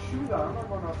 I don't have shoes on. I'm not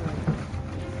going out there.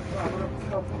 Well, I'm going to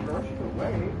help the groceries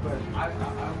away, but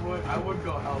I would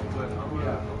go help, but I'm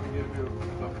gonna give you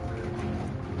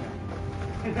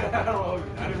I don't know.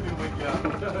 I didn't mean to wake you up.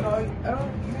 no, I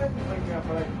don't. You guys didn't wake me up,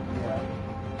 but yeah.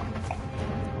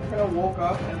 I kind of woke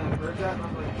up and then heard that, and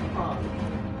I'm like, huh.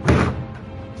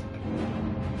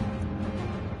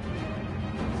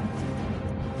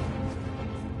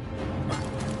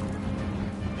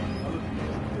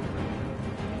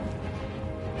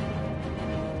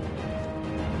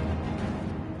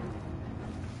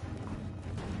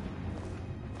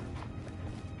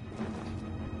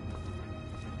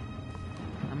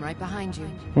 I'm right behind you.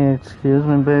 Yeah, excuse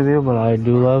me, baby, but I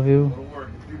do love you.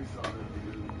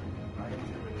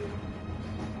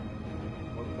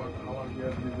 How long do you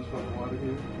have to do this fucking water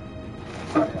here?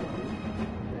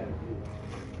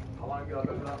 How long you got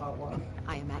to that hot water?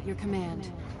 I am at your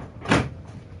command.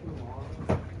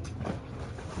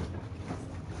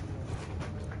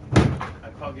 I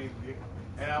fucking,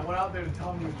 and I went out there to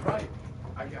tell him he was right.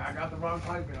 I got the wrong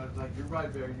piping. I was like, you're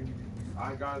right, Bear.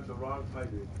 I got the wrong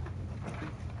piping.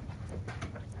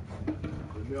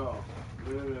 No.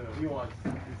 He wants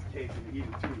his cake and eat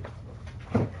it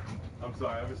too. I'm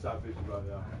sorry, I'm gonna stop fishing about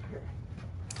now.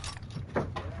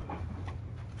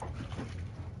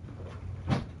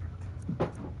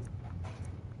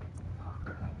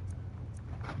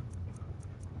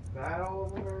 That all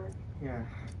of them are? Yeah.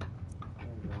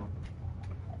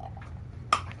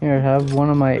 Here, have one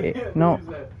of my... No.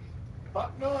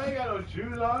 Fuck no, I ain't got no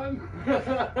shoes on.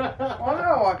 Well, I'm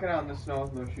not walking out in the snow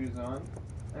with no shoes on.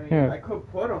 I mean, Here, I could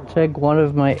put them on. take one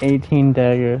of my 18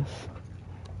 daggers.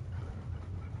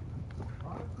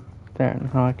 There,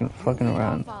 now I can fucking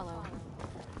run.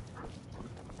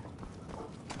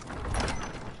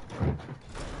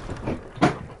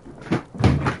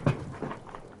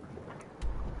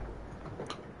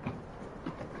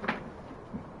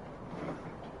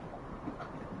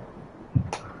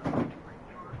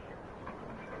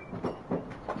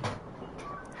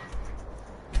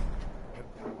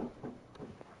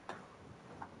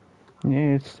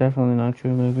 Yeah, it's definitely not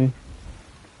true, maybe.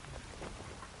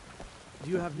 Do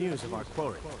you have news of our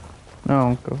quarry?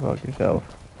 No, go fuck yourself.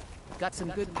 Got some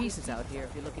good pieces out here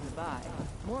if you're looking to buy.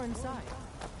 More inside.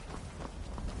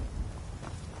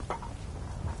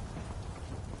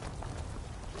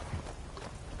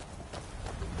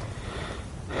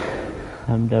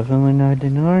 I'm definitely not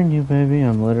ignoring you, baby.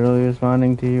 I'm literally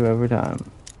responding to you every time.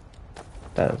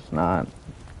 That's not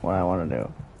what I want to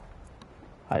do.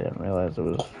 I didn't realize it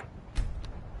was...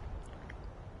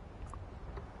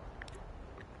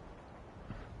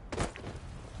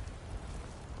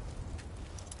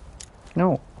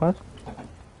 No, what?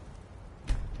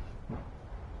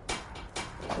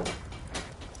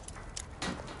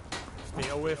 Stay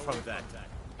away from that.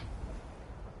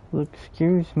 Look,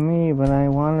 excuse me, but I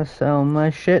want to sell my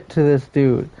shit to this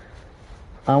dude.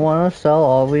 I want to sell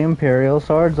all the Imperial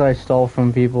swords I stole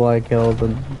from people I killed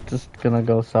and just gonna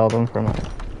go sell them for money.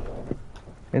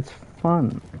 It's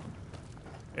fun.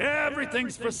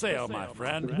 Everything's for sale, my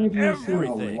friend.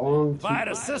 Everything. If I had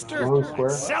a sister,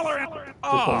 I'd sell her.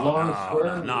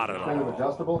 Oh, not at all. Kind of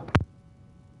adjustable.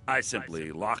 I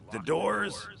simply locked the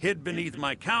doors, hid beneath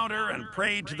my counter, and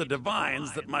prayed to the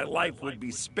divines that my life would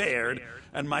be spared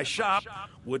and my shop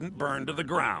wouldn't burn to the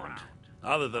ground.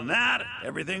 Other than that,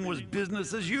 everything was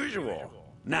business as usual.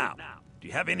 Now, do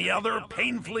you have any other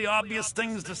painfully obvious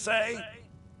things to say?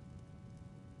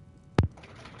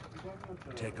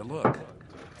 Take a look.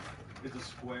 It's a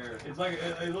square. It's like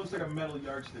it looks like a metal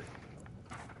yardstick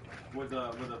with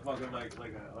a fucking like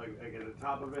at the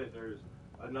top of it. There's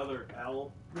another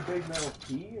L. The big metal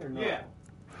key or no? Yeah.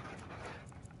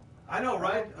 I know,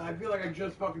 right? I feel like I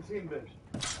just fucking seen bitch.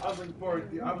 I was looking for it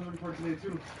today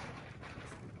too.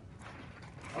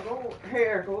 I'll go. Hey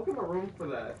Eric, look in the room for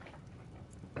that.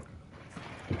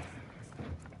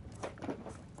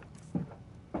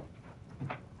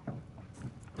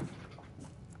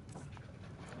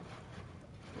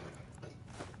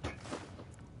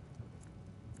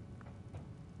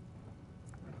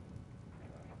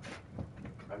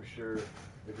 I'm sure if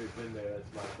it's in there,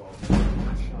 it's my fault.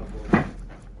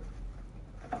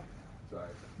 Sorry.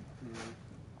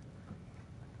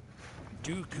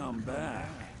 Do come back.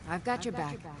 I've got your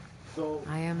back. So,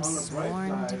 I am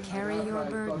sworn to carry your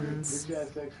burdens. This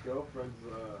guy's ex-girlfriend's,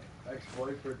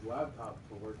 ex-boyfriend's laptop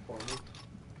to work for me.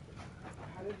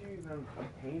 How did you even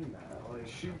obtain that? Like,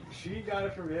 she got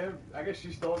it from him. I guess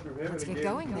she stole it from him. Let's get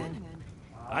going then.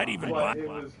 I'd even buy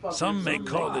one. Some may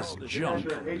call this junk.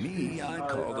 Me, I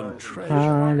call them treasure.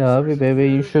 I love you, baby.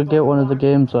 You should get one of the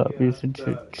games up. You should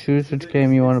choose which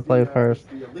game you want to play first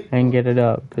and get it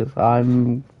up. Because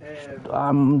I'm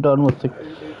done with the...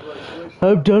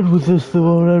 I'm done with this the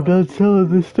moment I'm done selling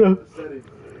this stuff.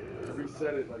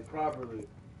 Reset it like properly.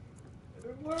 And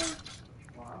it worked.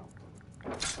 Wow.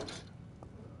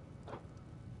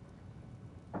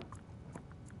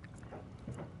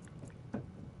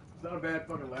 It's not a bad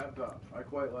fucking laptop. I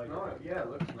quite like it. No, yeah, it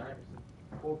looks nice.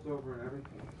 It folds over and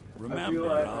everything. Remember,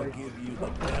 I'll give you the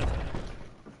best.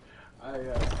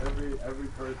 Every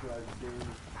person I've seen,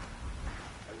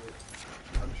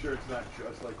 I'm sure it's not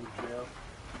just like with jail,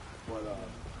 but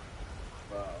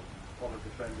public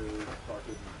defenders,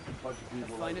 fucking a bunch of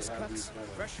people. Finest cuts,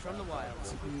 fresh from the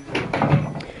wilds.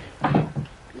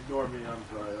 Ignore me, I'm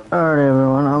sorry. Alright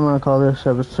everyone, I'm gonna call this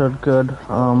episode good.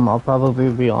 I'll probably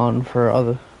be on for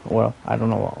other... Well, I don't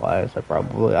know why I said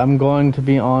probably. I'm going to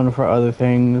be on for other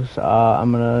things.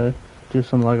 I'm gonna do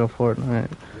some Lego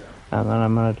Fortnite. And then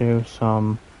I'm gonna do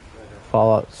some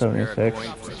Fallout 76.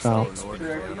 So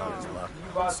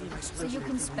you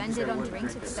can spend it on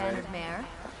drinks at the Band of Mare.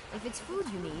 If it's food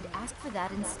you need, ask for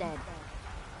that instead.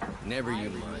 Never you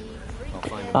mind.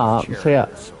 I'll find so yeah,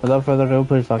 without further ado,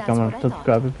 please like, comment,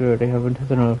 subscribe if you already haven't, hit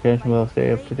the notification bell to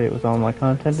stay up to date with all my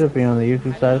content. If you're on the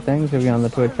YouTube side of things, if you're on the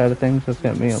Twitch side of things, just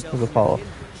get me up to the follow.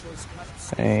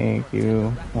 Thank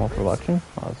you all for watching.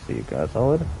 I'll see you guys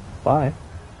all later. Bye.